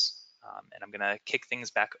questions. And I'm going to kick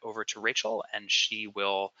things back over to Rachel, and she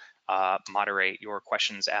will moderate your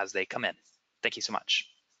questions as they come in. Thank you so much.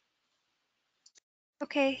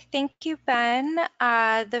 Okay, thank you, Ben.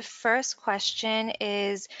 The first question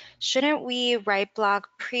is, shouldn't we write block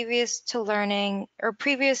previous to learning or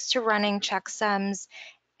previous to running checksums?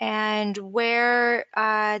 And where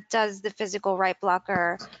does the physical write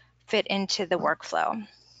blocker fit into the workflow?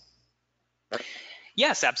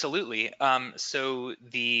 Yes, absolutely. So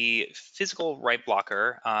the physical write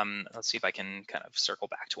blocker, let's see if I can kind of circle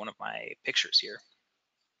back to one of my pictures here.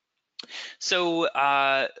 So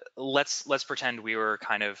let's pretend we were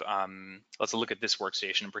kind of, let's look at this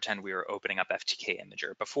workstation and pretend we were opening up FTK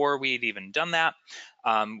Imager. Before we'd even done that,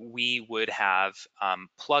 we would have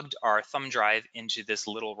plugged our thumb drive into this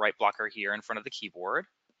little write blocker here in front of the keyboard,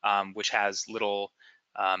 which has little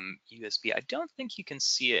USB. I don't think you can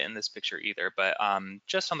see it in this picture either, but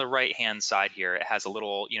just on the right hand side here, it has a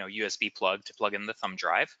little USB plug to plug in the thumb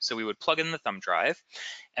drive. So we would plug in the thumb drive,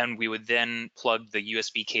 and we would then plug the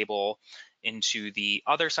USB cable into the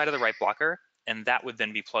other side of the write blocker, and that would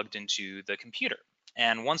then be plugged into the computer.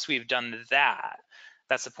 And once we've done that,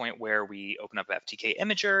 that's the point where we open up FTK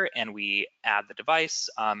Imager and we add the device.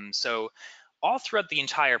 So all throughout the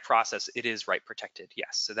entire process, it is write protected.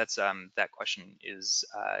 Yes, so that's that question is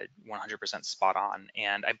 100% spot on.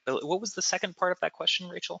 And what was the second part of that question,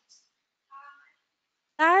 Rachel?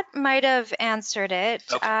 That might have answered it.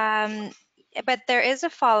 Okay. But there is a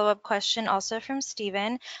follow-up question also from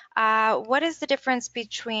Stephen. What is the difference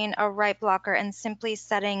between a write blocker and simply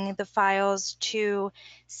setting the files to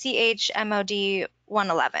chmod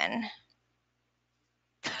 111?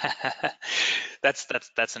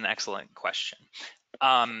 That's an excellent question.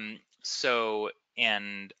 So,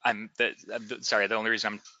 and sorry, the only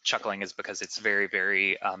reason I'm chuckling is because it's very,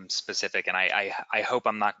 very specific, and I hope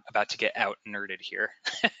I'm not about to get out nerded here.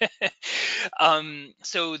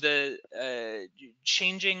 So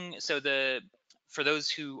for those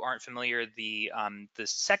who aren't familiar, the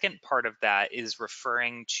second part of that is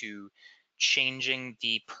referring to changing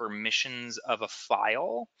the permissions of a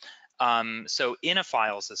file. So in a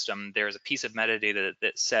file system, there's a piece of metadata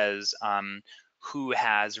that says who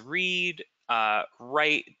has read,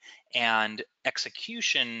 write, and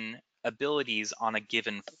execution abilities on a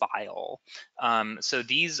given file. So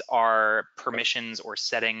these are permissions or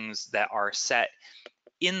settings that are set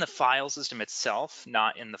in the file system itself,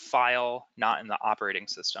 not in the file, not in the operating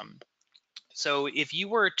system. So if you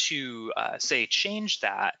were to say change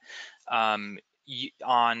that on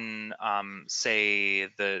say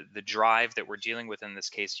the drive that we're dealing with in this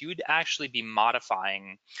case, you would actually be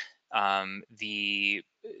modifying the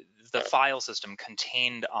file system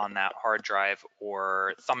contained on that hard drive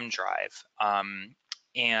or thumb drive.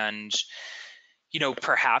 And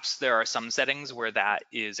perhaps there are some settings where that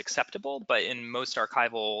is acceptable, but in most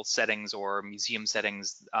archival settings or museum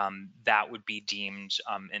settings, that would be deemed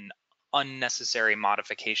an unnecessary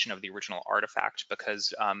modification of the original artifact,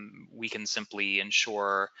 because we can simply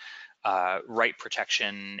ensure write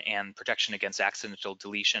protection and protection against accidental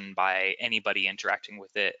deletion by anybody interacting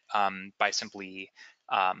with it by simply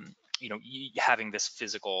having this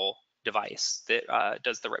physical device that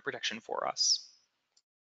does the write protection for us.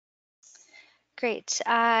 Great.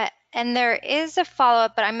 And there is a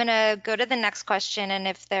follow-up, but I'm going to go to the next question. And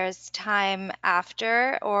if there's time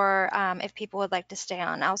after, or if people would like to stay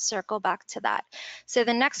on, I'll circle back to that. So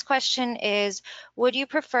the next question is, would you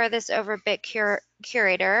prefer this over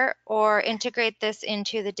Curator or integrate this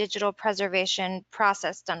into the digital preservation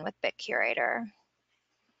process done with BitCurator?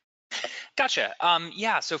 Gotcha.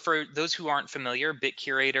 Yeah, so for those who aren't familiar,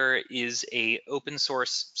 BitCurator is a open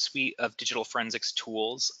source suite of digital forensics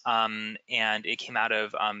tools, and it came out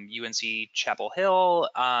of UNC Chapel Hill.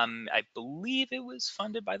 I believe it was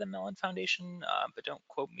funded by the Mellon Foundation, but don't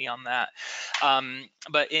quote me on that.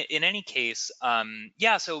 But in any case,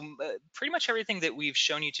 yeah, so pretty much everything that we've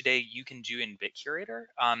shown you today, you can do in BitCurator.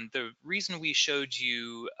 The reason we showed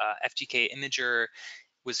you FTK Imager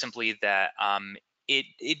was simply that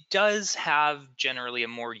it does have generally a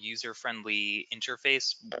more user-friendly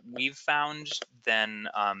interface we've found than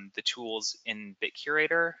the tools in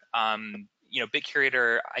BitCurator.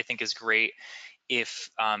 BitCurator I think is great if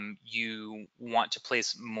you want to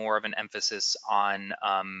place more of an emphasis on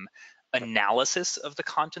analysis of the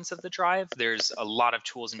contents of the drive. There's a lot of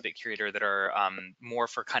tools in BitCurator that are more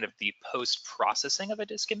for kind of the post-processing of a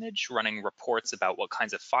disk image, running reports about what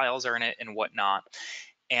kinds of files are in it and whatnot.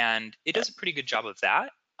 And it does a pretty good job of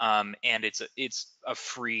that. And it's a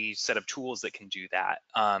free set of tools that can do that.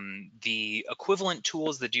 The equivalent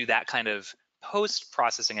tools that do that kind of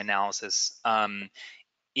post-processing analysis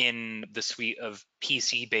in the suite of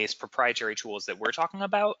PC-based proprietary tools that we're talking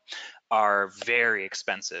about are very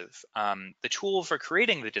expensive. The tool for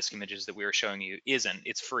creating the disk images that we were showing you isn't,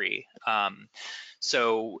 it's free.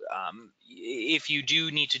 So if you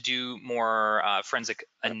do need to do more forensic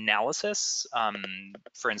analysis,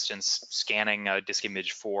 for instance, scanning a disk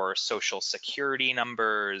image for social security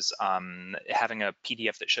numbers, having a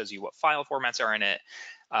PDF that shows you what file formats are in it,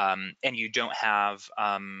 and you don't have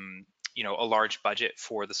a large budget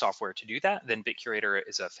for the software to do that, then BitCurator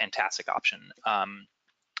is a fantastic option.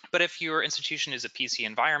 But if your institution is a PC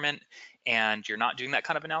environment and you're not doing that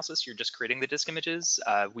kind of analysis, you're just creating the disk images,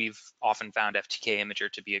 we've often found FTK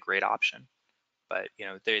Imager to be a great option. But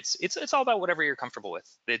it's all about whatever you're comfortable with.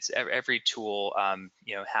 It's every tool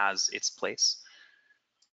has its place.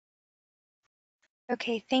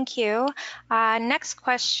 Okay, thank you. Next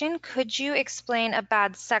question, could you explain a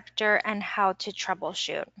bad sector and how to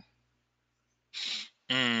troubleshoot?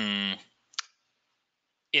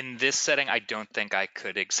 In this setting, I don't think I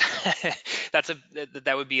could.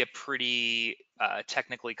 That would be a pretty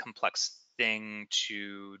technically complex thing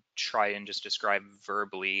to try and just describe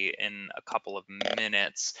verbally in a couple of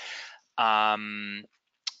minutes.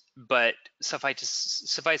 But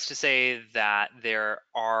suffice to say that there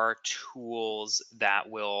are tools that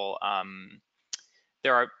will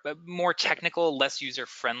there are more technical, less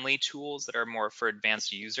user-friendly tools that are more for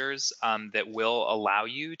advanced users that will allow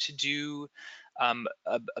you to do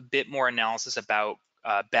a bit more analysis about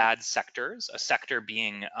bad sectors, a sector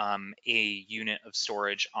being a unit of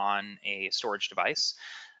storage on a storage device.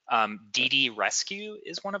 DD Rescue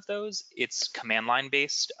is one of those. It's command line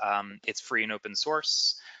based. It's free and open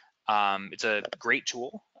source. It's a great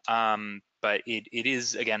tool. But it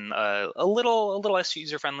is, again, a little less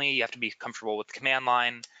user friendly. You have to be comfortable with the command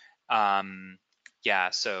line.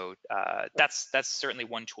 Yeah, so that's certainly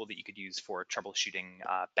one tool that you could use for troubleshooting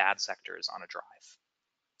bad sectors on a drive.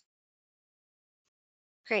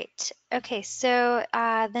 Great. Okay, so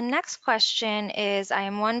the next question is, I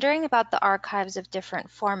am wondering about the archives of different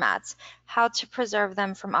formats, how to preserve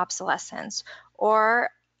them from obsolescence, or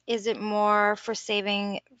is it more for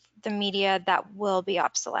saving the media that will be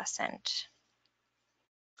obsolescent?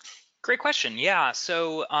 Great question. Yeah,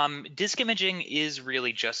 so disk imaging is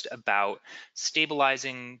really just about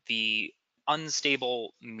stabilizing the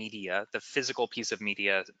unstable media, the physical piece of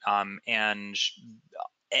media, and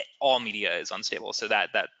all media is unstable. So that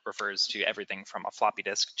refers to everything from a floppy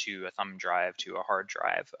disk to a thumb drive to a hard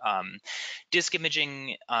drive. Disk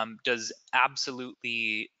imaging does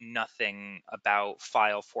absolutely nothing about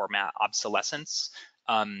file format obsolescence.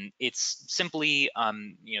 It's simply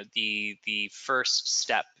the first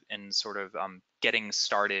step in sort of getting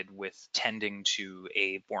started with tending to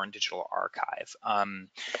a born digital archive.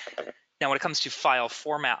 Now, when it comes to file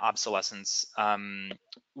format obsolescence,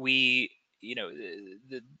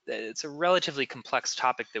 it's a relatively complex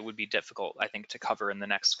topic that would be difficult, I think, to cover in the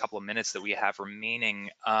next couple of minutes that we have remaining.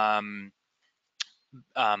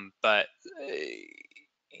 But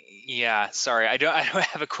yeah, sorry, I don't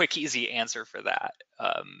have a quick, easy answer for that.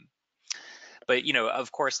 But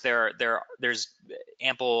of course, there's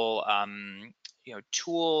ample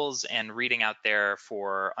tools and reading out there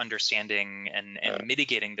for understanding and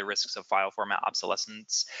mitigating the risks of file format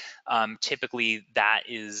obsolescence. Typically, that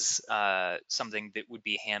is something that would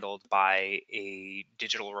be handled by a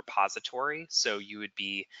digital repository. So you would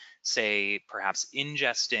be, say, perhaps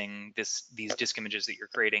ingesting these disk images that you're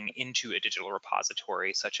creating into a digital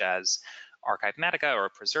repository, such as Archivematica or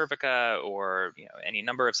Preservica or any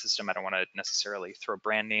number of system. I don't want to necessarily throw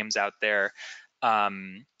brand names out there.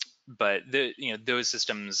 But those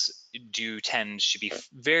systems do tend to be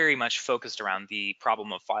very much focused around the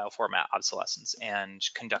problem of file format obsolescence and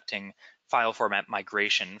conducting file format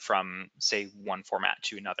migration from, say, one format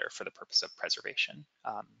to another for the purpose of preservation.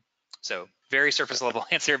 So very surface level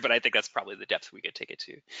answer, but I think that's probably the depth we could take it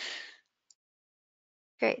to.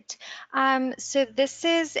 Great. So this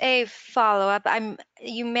is a follow-up.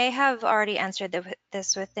 You may have already answered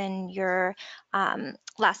this within your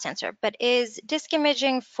last answer, but is disk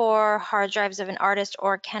imaging for hard drives of an artist,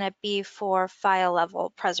 or can it be for file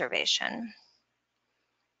level preservation?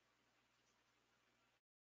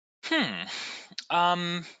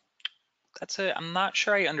 I'm not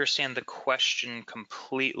sure I understand the question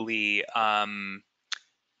completely. I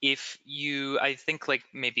think, like,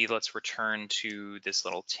 maybe let's return to this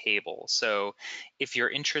little table. So if your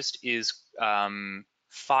interest is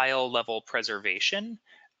file level preservation,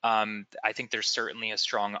 I think there's certainly a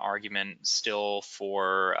strong argument still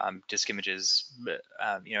for disk images.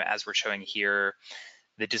 As we're showing here,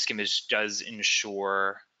 the disk image does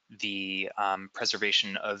ensure the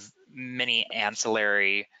preservation of many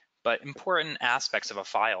ancillary but important aspects of a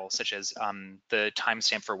file, such as the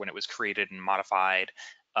timestamp for when it was created and modified,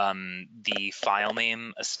 the file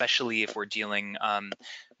name, especially if we're dealing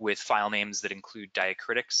with file names that include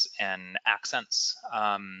diacritics and accents.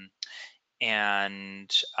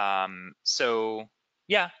 So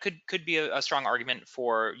yeah, could be a strong argument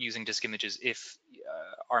for using disk images if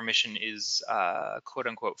our mission is quote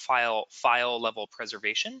unquote file level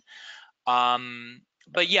preservation.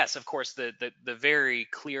 But yes, of course, the very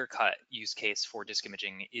clear cut use case for disk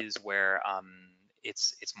imaging is where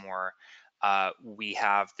it's more we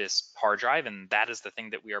have this hard drive and that is the thing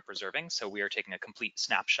that we are preserving. So we are taking a complete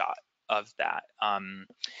snapshot of that.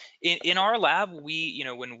 In our lab,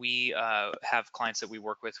 when we have clients that we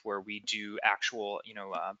work with where we do actual,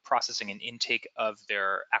 processing and intake of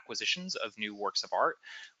their acquisitions of new works of art,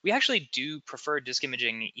 we actually do prefer disk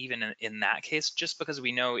imaging even in that case, just because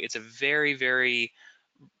we know it's a very, very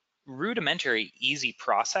rudimentary, easy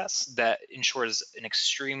process that ensures an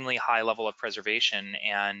extremely high level of preservation.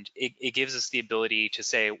 And it gives us the ability to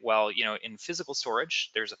say, well, in physical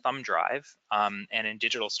storage, there's a thumb drive, and in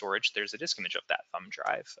digital storage, there's a disk image of that thumb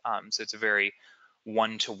drive. So it's a very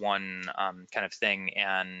one-to-one kind of thing.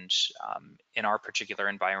 And in our particular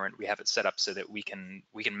environment, we have it set up so that we can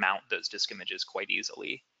mount those disk images quite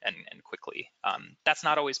easily and quickly. That's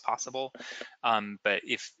not always possible, but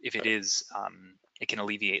if it is, it can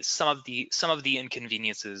alleviate some of the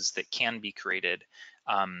inconveniences that can be created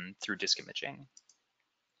through disk imaging.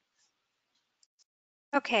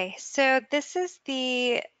 Okay, so this is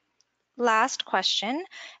the last question,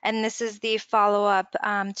 and this is the follow-up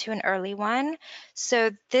to an early one.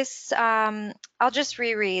 So this, I'll just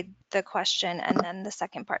reread the question and then the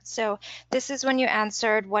second part. So this is when you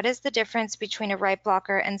answered, what is the difference between a write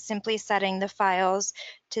blocker and simply setting the files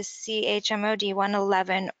to chmod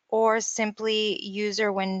 111 or simply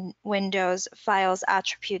user Windows files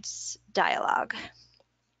attributes dialog?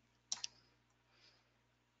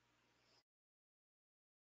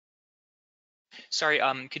 Sorry,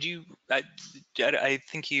 could you? I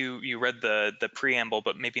think you read the preamble,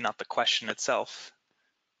 but maybe not the question itself.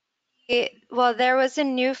 Well, there was a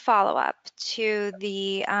new follow-up to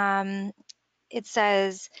the, it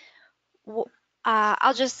says,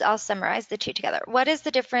 I'll summarize the two together. What is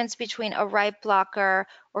the difference between a write blocker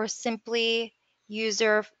or simply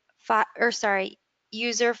user file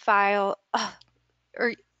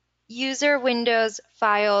or user Windows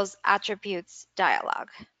files attributes dialog?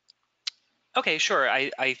 Okay, sure.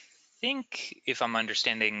 I think if I'm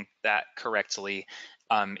understanding that correctly,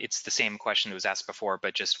 it's the same question that was asked before,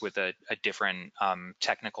 but just with a different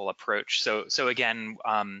technical approach. So again,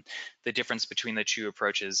 the difference between the two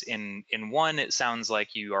approaches, in one, it sounds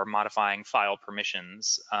like you are modifying file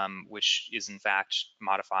permissions, which is in fact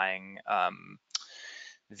modifying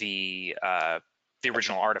the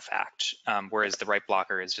original artifact, whereas the write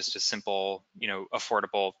blocker is just a simple,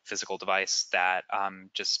 affordable physical device that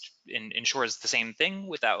just ensures the same thing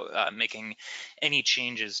without making any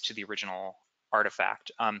changes to the original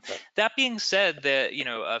artifact. That being said,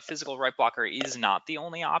 a physical write blocker is not the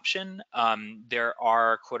only option. There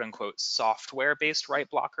are quote unquote software-based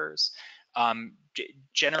write blockers.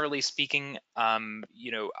 Generally speaking,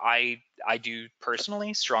 I do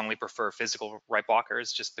personally strongly prefer physical right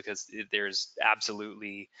blockers just because there's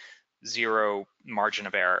absolutely zero margin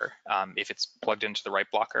of error if it's plugged into the right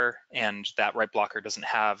blocker, and that right blocker doesn't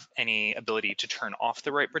have any ability to turn off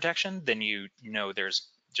the right protection, then you know there's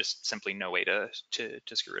just simply no way to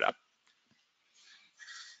screw it up.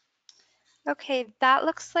 Okay, that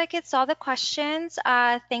looks like it's all the questions.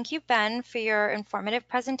 Thank you, Ben, for your informative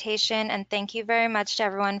presentation, and thank you very much to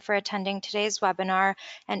everyone for attending today's webinar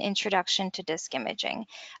and introduction to disk imaging.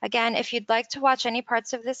 Again, if you'd like to watch any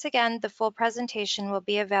parts of this again, the full presentation will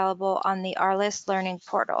be available on the RLIS Learning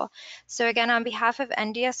portal. So again, on behalf of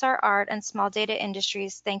NDSR Art and Small Data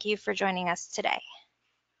Industries, thank you for joining us today.